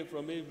 we pray,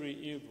 from every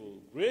evil.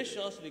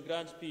 Graciously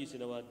grant peace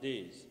in our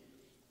days,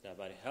 that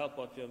by the help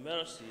of your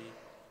mercy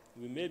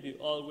we may be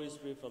always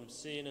free from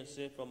sin and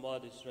safe from all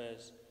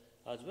distress,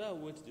 as we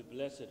await the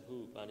blessed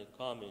hope and the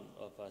coming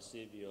of our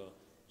Savior,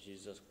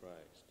 Jesus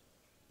Christ.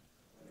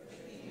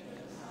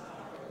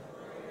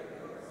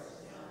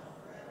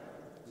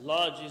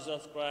 Lord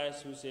Jesus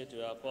Christ, who said to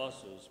your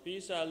apostles,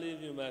 Peace I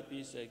leave you, my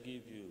peace I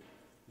give you.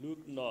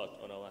 Look not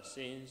on our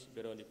sins,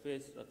 but on the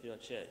faith of your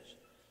church,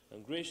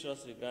 and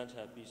graciously grant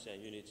her peace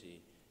and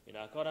unity, in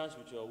accordance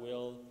with your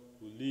will,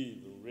 who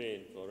live and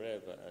reign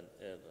forever and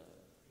ever.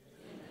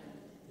 Amen.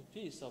 The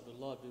peace of the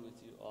Lord be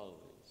with you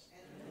always.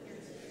 And with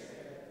your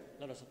spirit.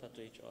 Let us offer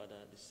to each other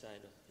the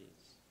sign of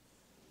peace.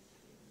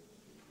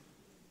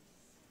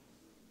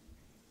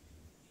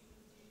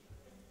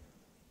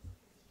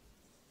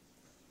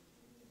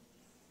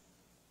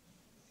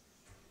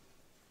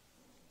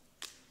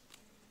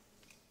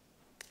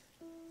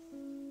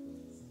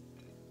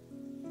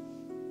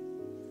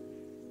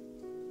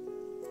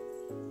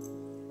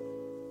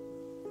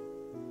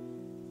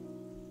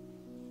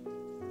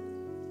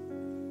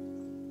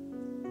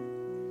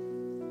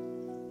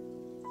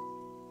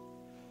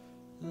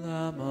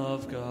 Lamb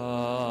of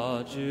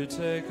God, you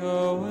take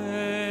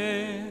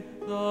away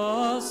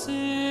the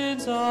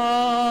sins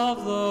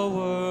of the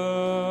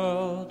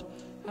world.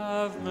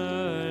 Have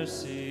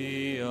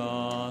mercy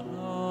on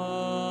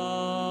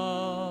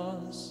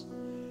us.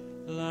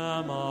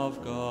 Lamb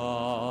of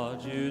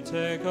God, you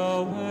take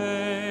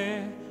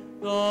away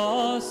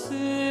the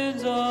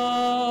sins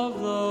of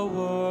the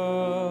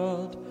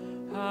world.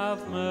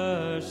 Have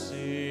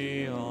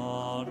mercy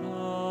on us.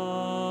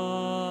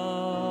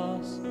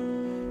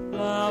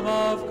 Lamb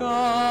of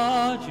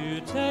God, you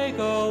take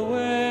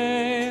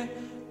away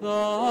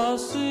the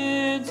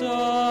sins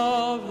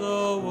of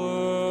the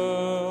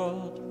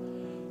world.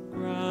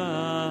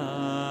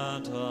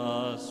 Grant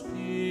us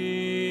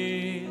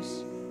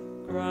peace.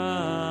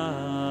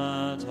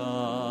 Grant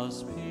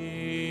us peace.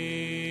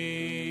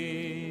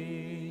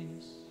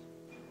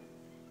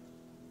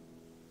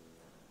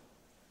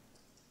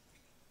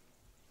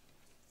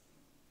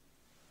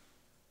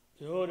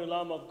 Behold the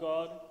Lamb of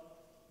God,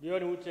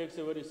 behold him who takes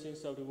away the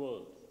sins of the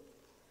world.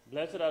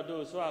 Blessed are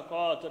those who are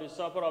called to the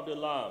supper of the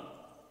Lamb.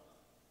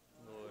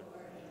 Lord, I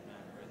am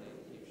not worthy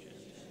that you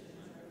should enter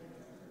my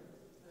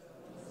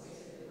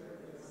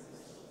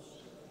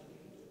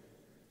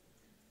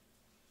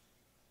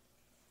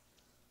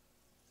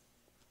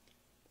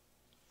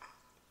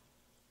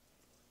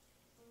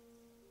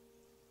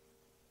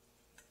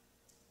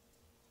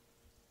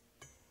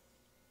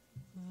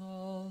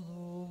The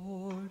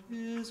Lord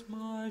is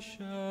my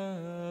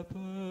shepherd.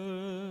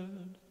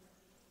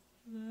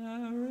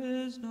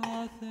 There is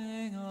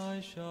nothing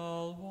I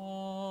shall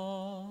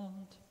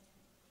want.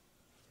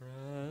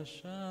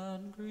 Fresh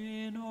and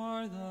green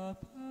are the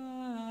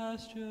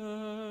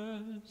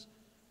pastures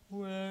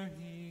where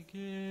he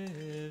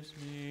gives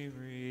me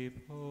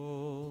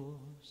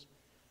repose.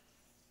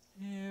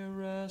 Near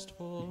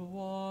restful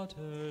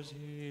waters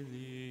he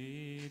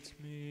leads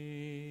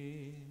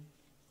me.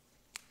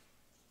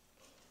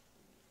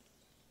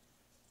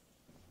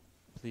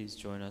 Please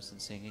join us in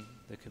singing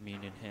the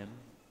communion hymn,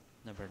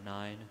 number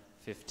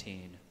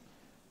 915.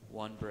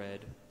 One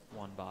bread,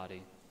 one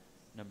body,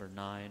 number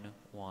 915.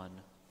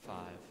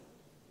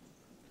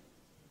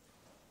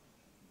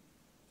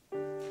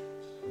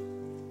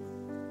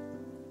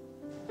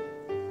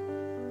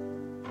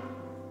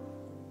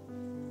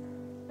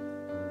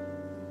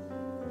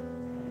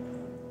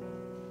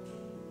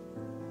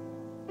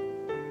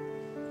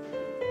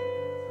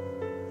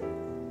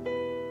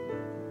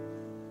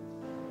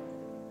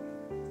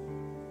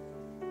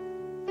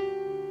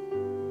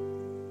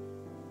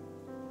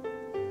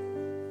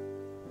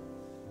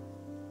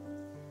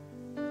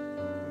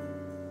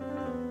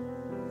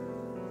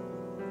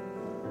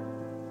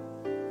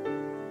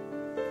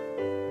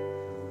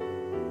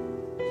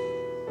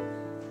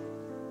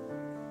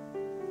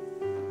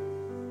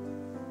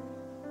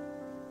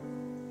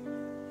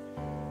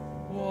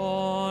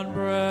 One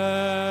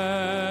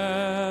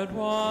bread,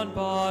 one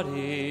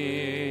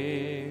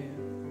body,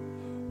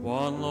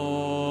 one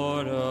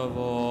Lord of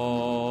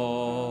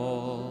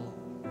all.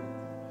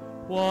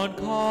 One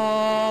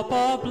cup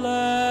of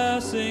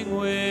blessing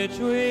which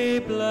we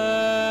bless,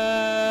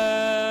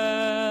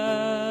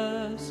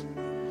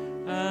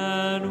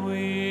 and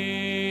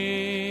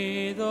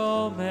we,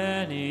 though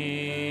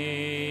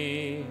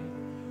many,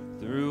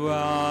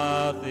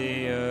 throughout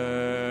the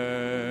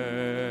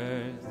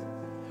earth,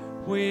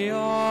 we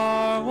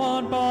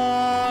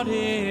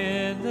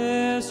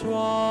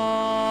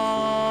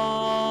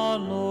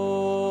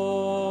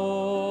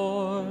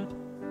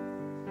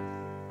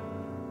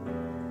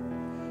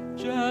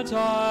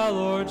Gentile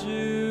or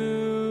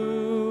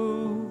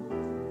Jew,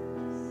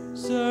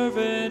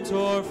 servant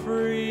or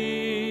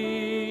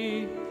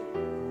free,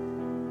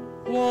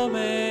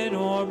 woman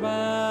or man,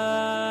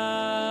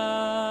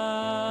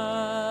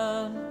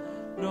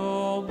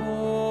 no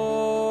more.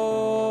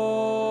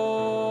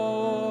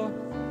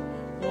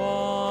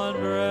 One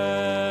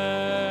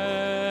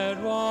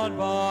bread, one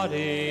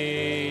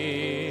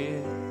body,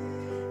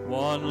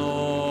 one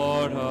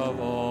Lord of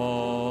all.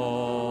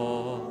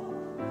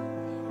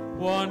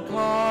 One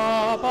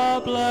cup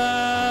of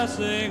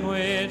blessing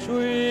which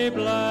we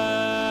bless,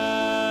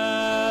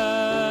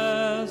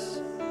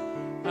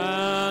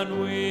 and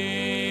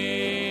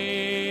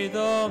we,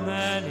 the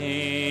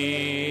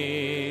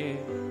many,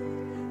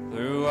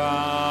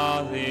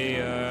 throughout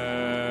the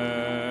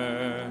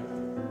earth,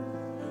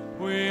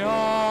 we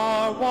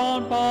are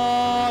one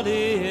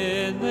body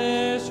in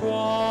this one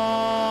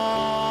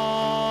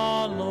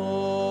Lord.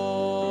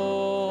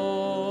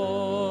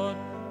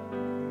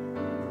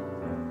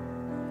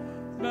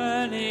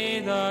 Many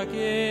the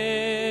gifts,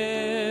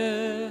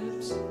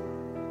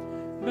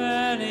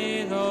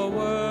 many the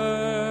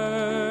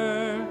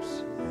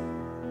works,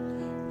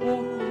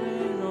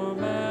 woman or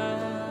man,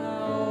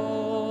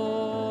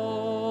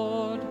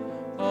 Lord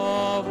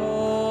of all.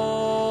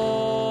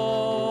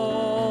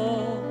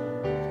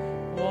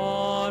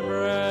 One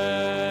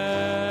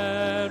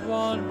bread,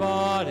 one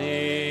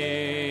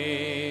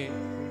body,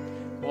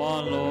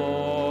 one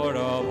Lord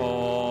of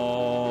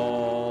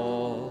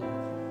all.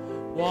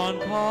 One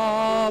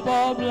cup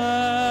of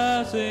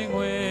blessing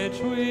which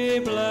we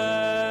bless,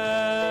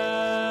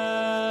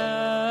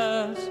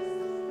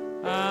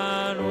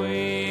 and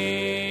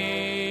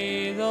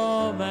we,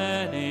 the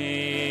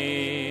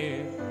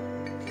many,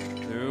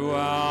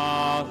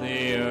 throughout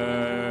the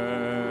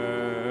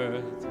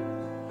earth,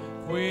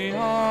 we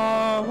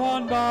are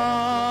one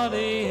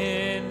body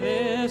in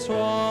this one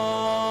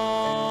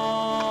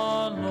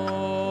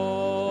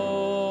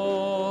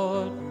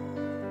Lord.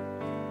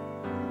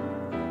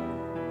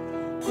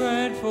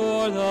 Grant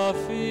for the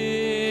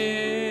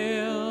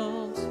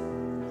fields,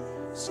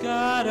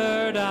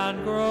 scattered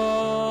and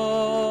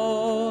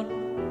grown,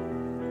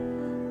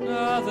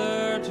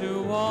 gathered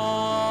to one,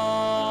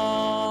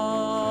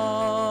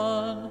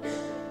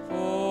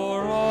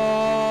 for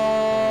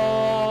all.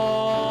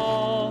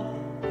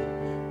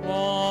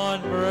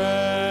 One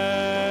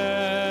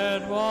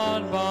bread,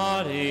 one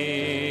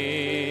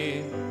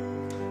body,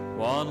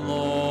 one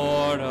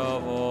Lord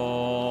of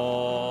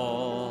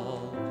all.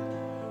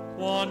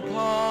 One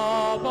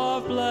cup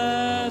of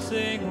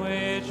blessing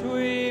which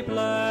we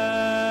bless,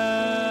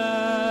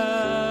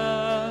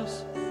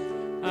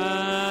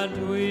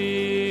 and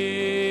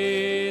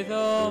we,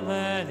 the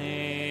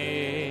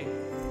many,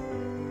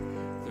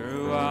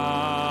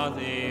 throughout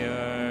the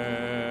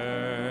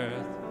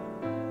earth,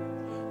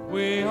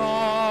 we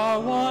are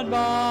one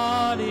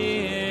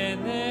body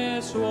in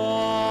this one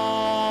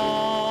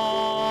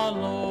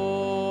Lord.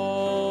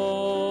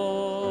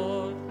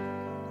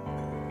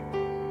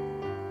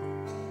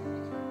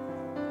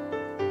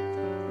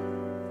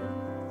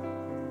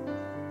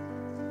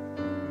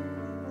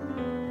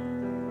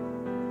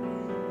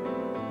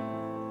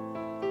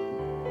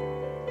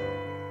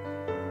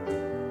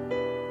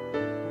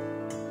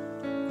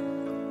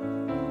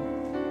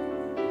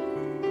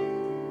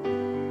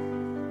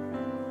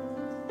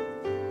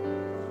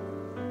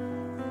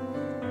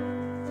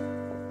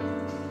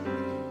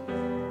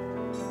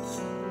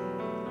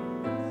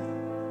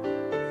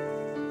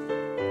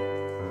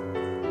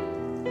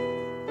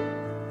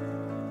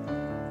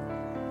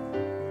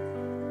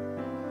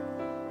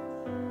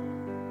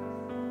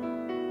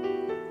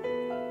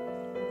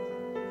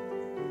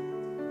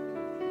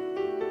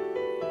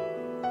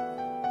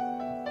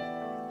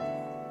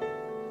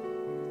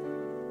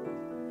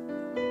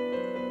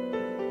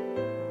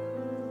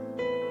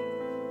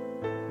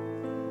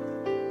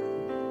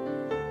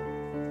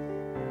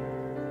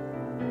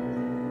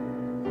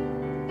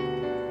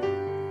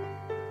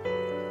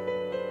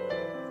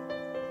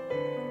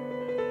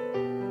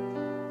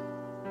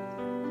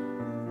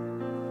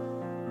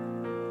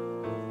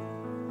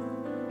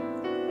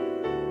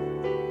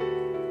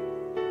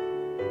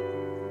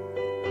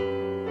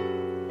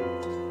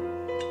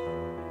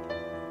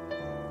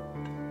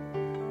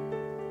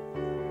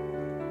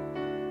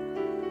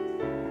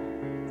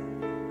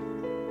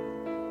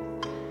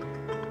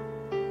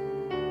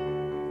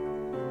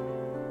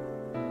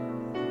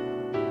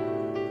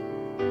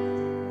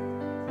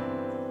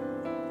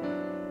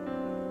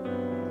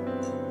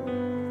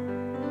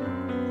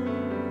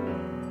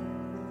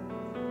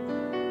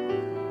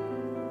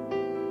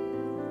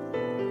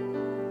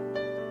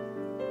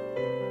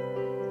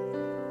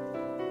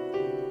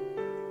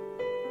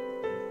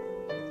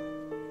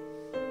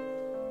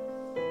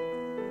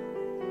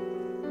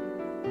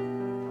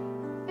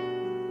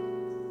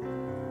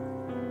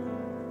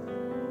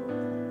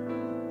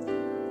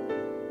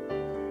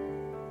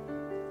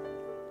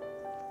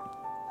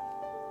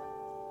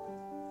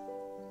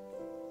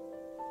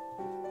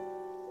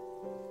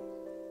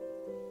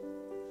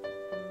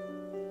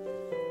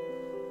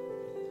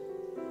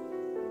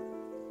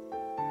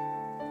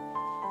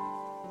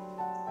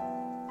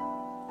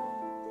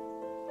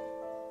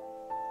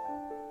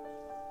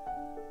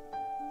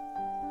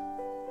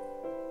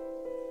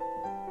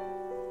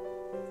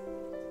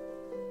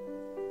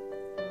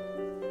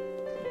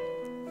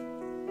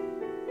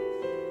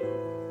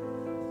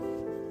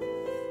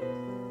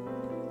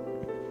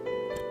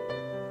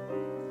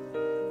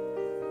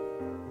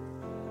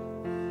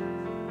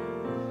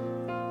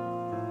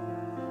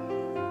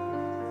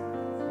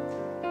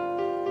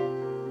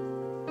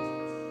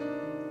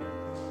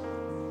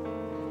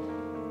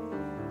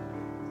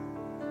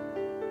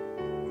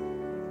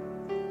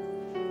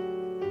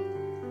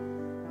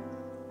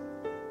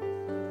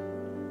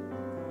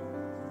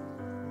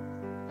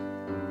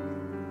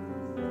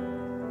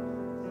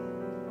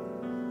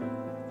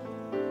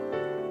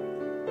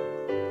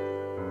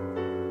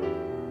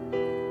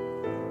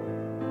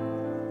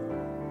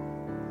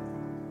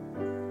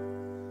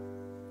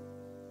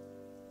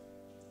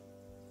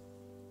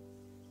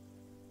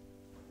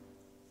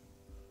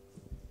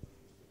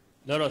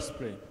 Let us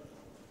pray.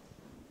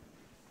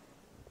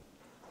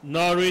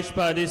 Nourished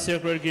by this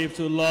sacred gift,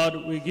 O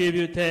Lord, we give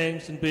you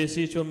thanks and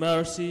beseech your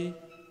mercy,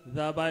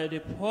 that by the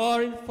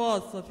pouring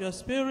forth of your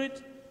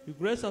Spirit, the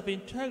grace of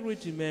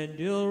integrity may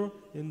endure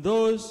in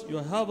those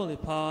your heavenly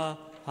power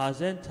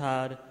has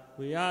entered.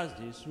 We ask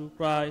this through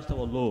Christ our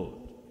Lord.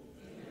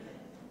 Amen.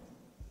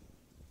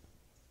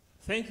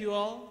 Thank you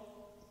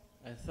all.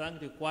 I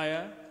thank the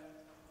choir.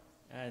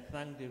 I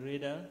thank the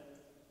reader,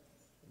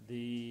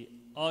 the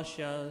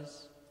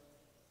ushers,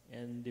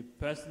 and the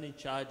person in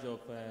charge of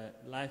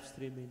live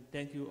streaming.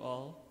 Thank you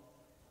all.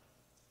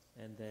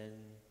 And then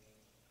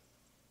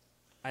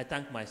I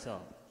thank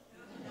myself.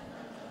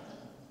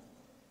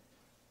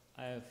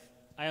 I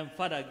am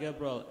Father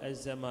Gabriel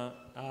Ezema.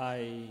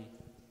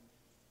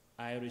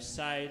 I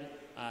reside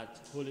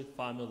at Holy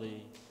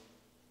Family,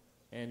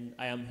 and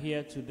I am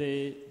here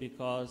today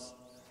because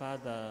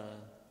Father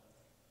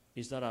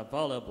is not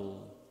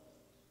available.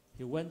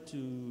 He went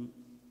to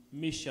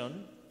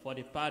mission for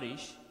the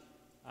parish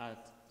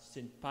at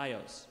St.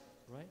 Pius,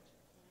 right?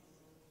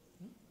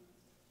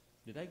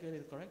 Did I get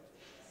it correct?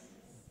 Okay.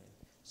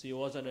 So he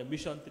was on a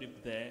mission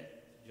trip there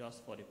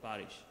just for the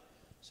parish.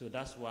 So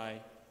that's why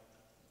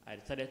I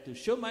decided to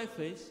show my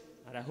face,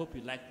 and I hope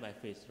you liked my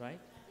face, right?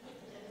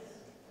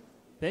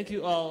 Thank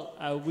you all.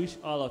 I wish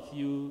all of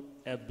you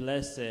a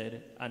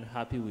blessed and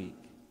happy week.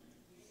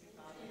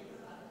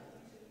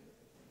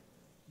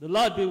 The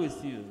Lord be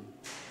with you.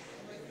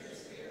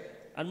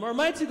 And more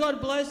mighty God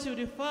bless you,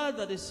 the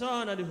Father, the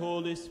Son, and the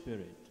Holy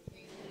Spirit.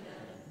 Amen.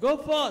 Go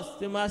forth,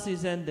 the Mass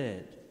is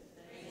ended.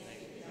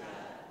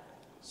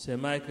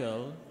 Saint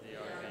Michael, The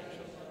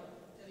Archangel,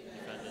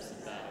 defend us in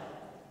battle.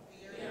 Be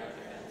our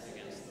defense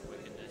against the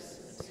wickedness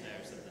and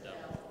snares of the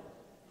devil.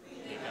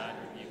 May God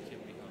rebuke him,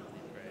 we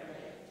humbly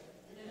pray.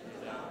 May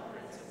thou,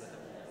 Prince of the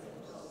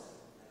heavenly hosts,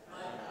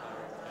 by the power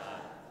of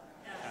God,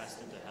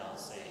 cast into hell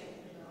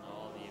Satan and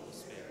all the evil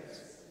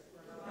spirits,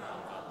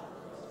 round about the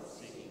world,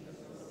 seeking the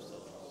ruin of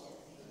souls.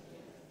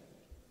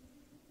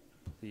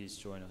 Please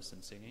join us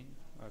in singing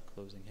our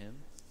closing hymn.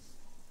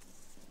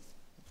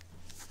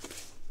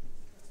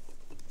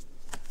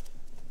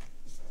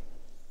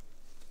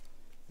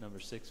 Number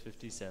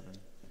 657.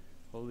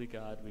 Holy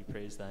God, we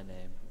praise thy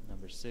name.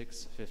 Number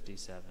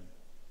 657.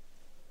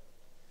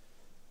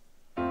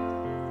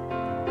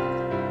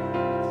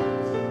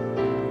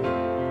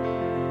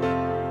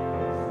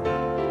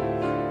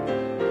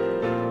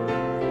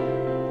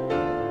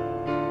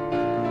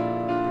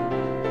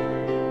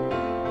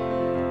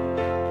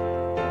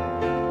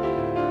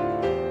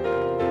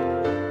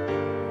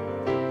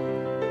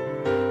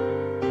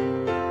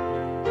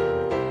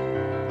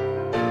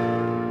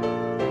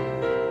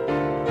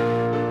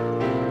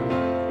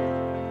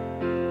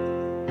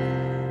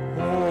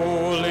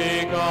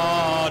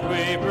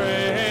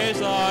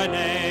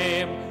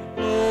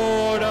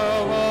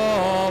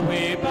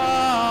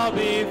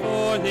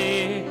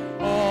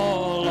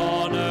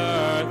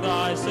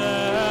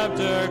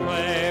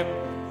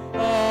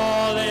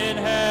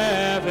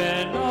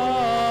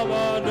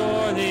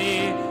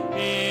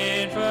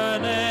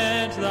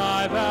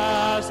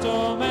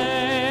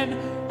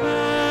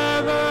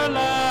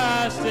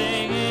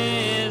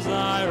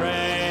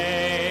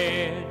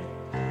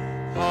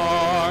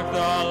 Hark the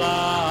loud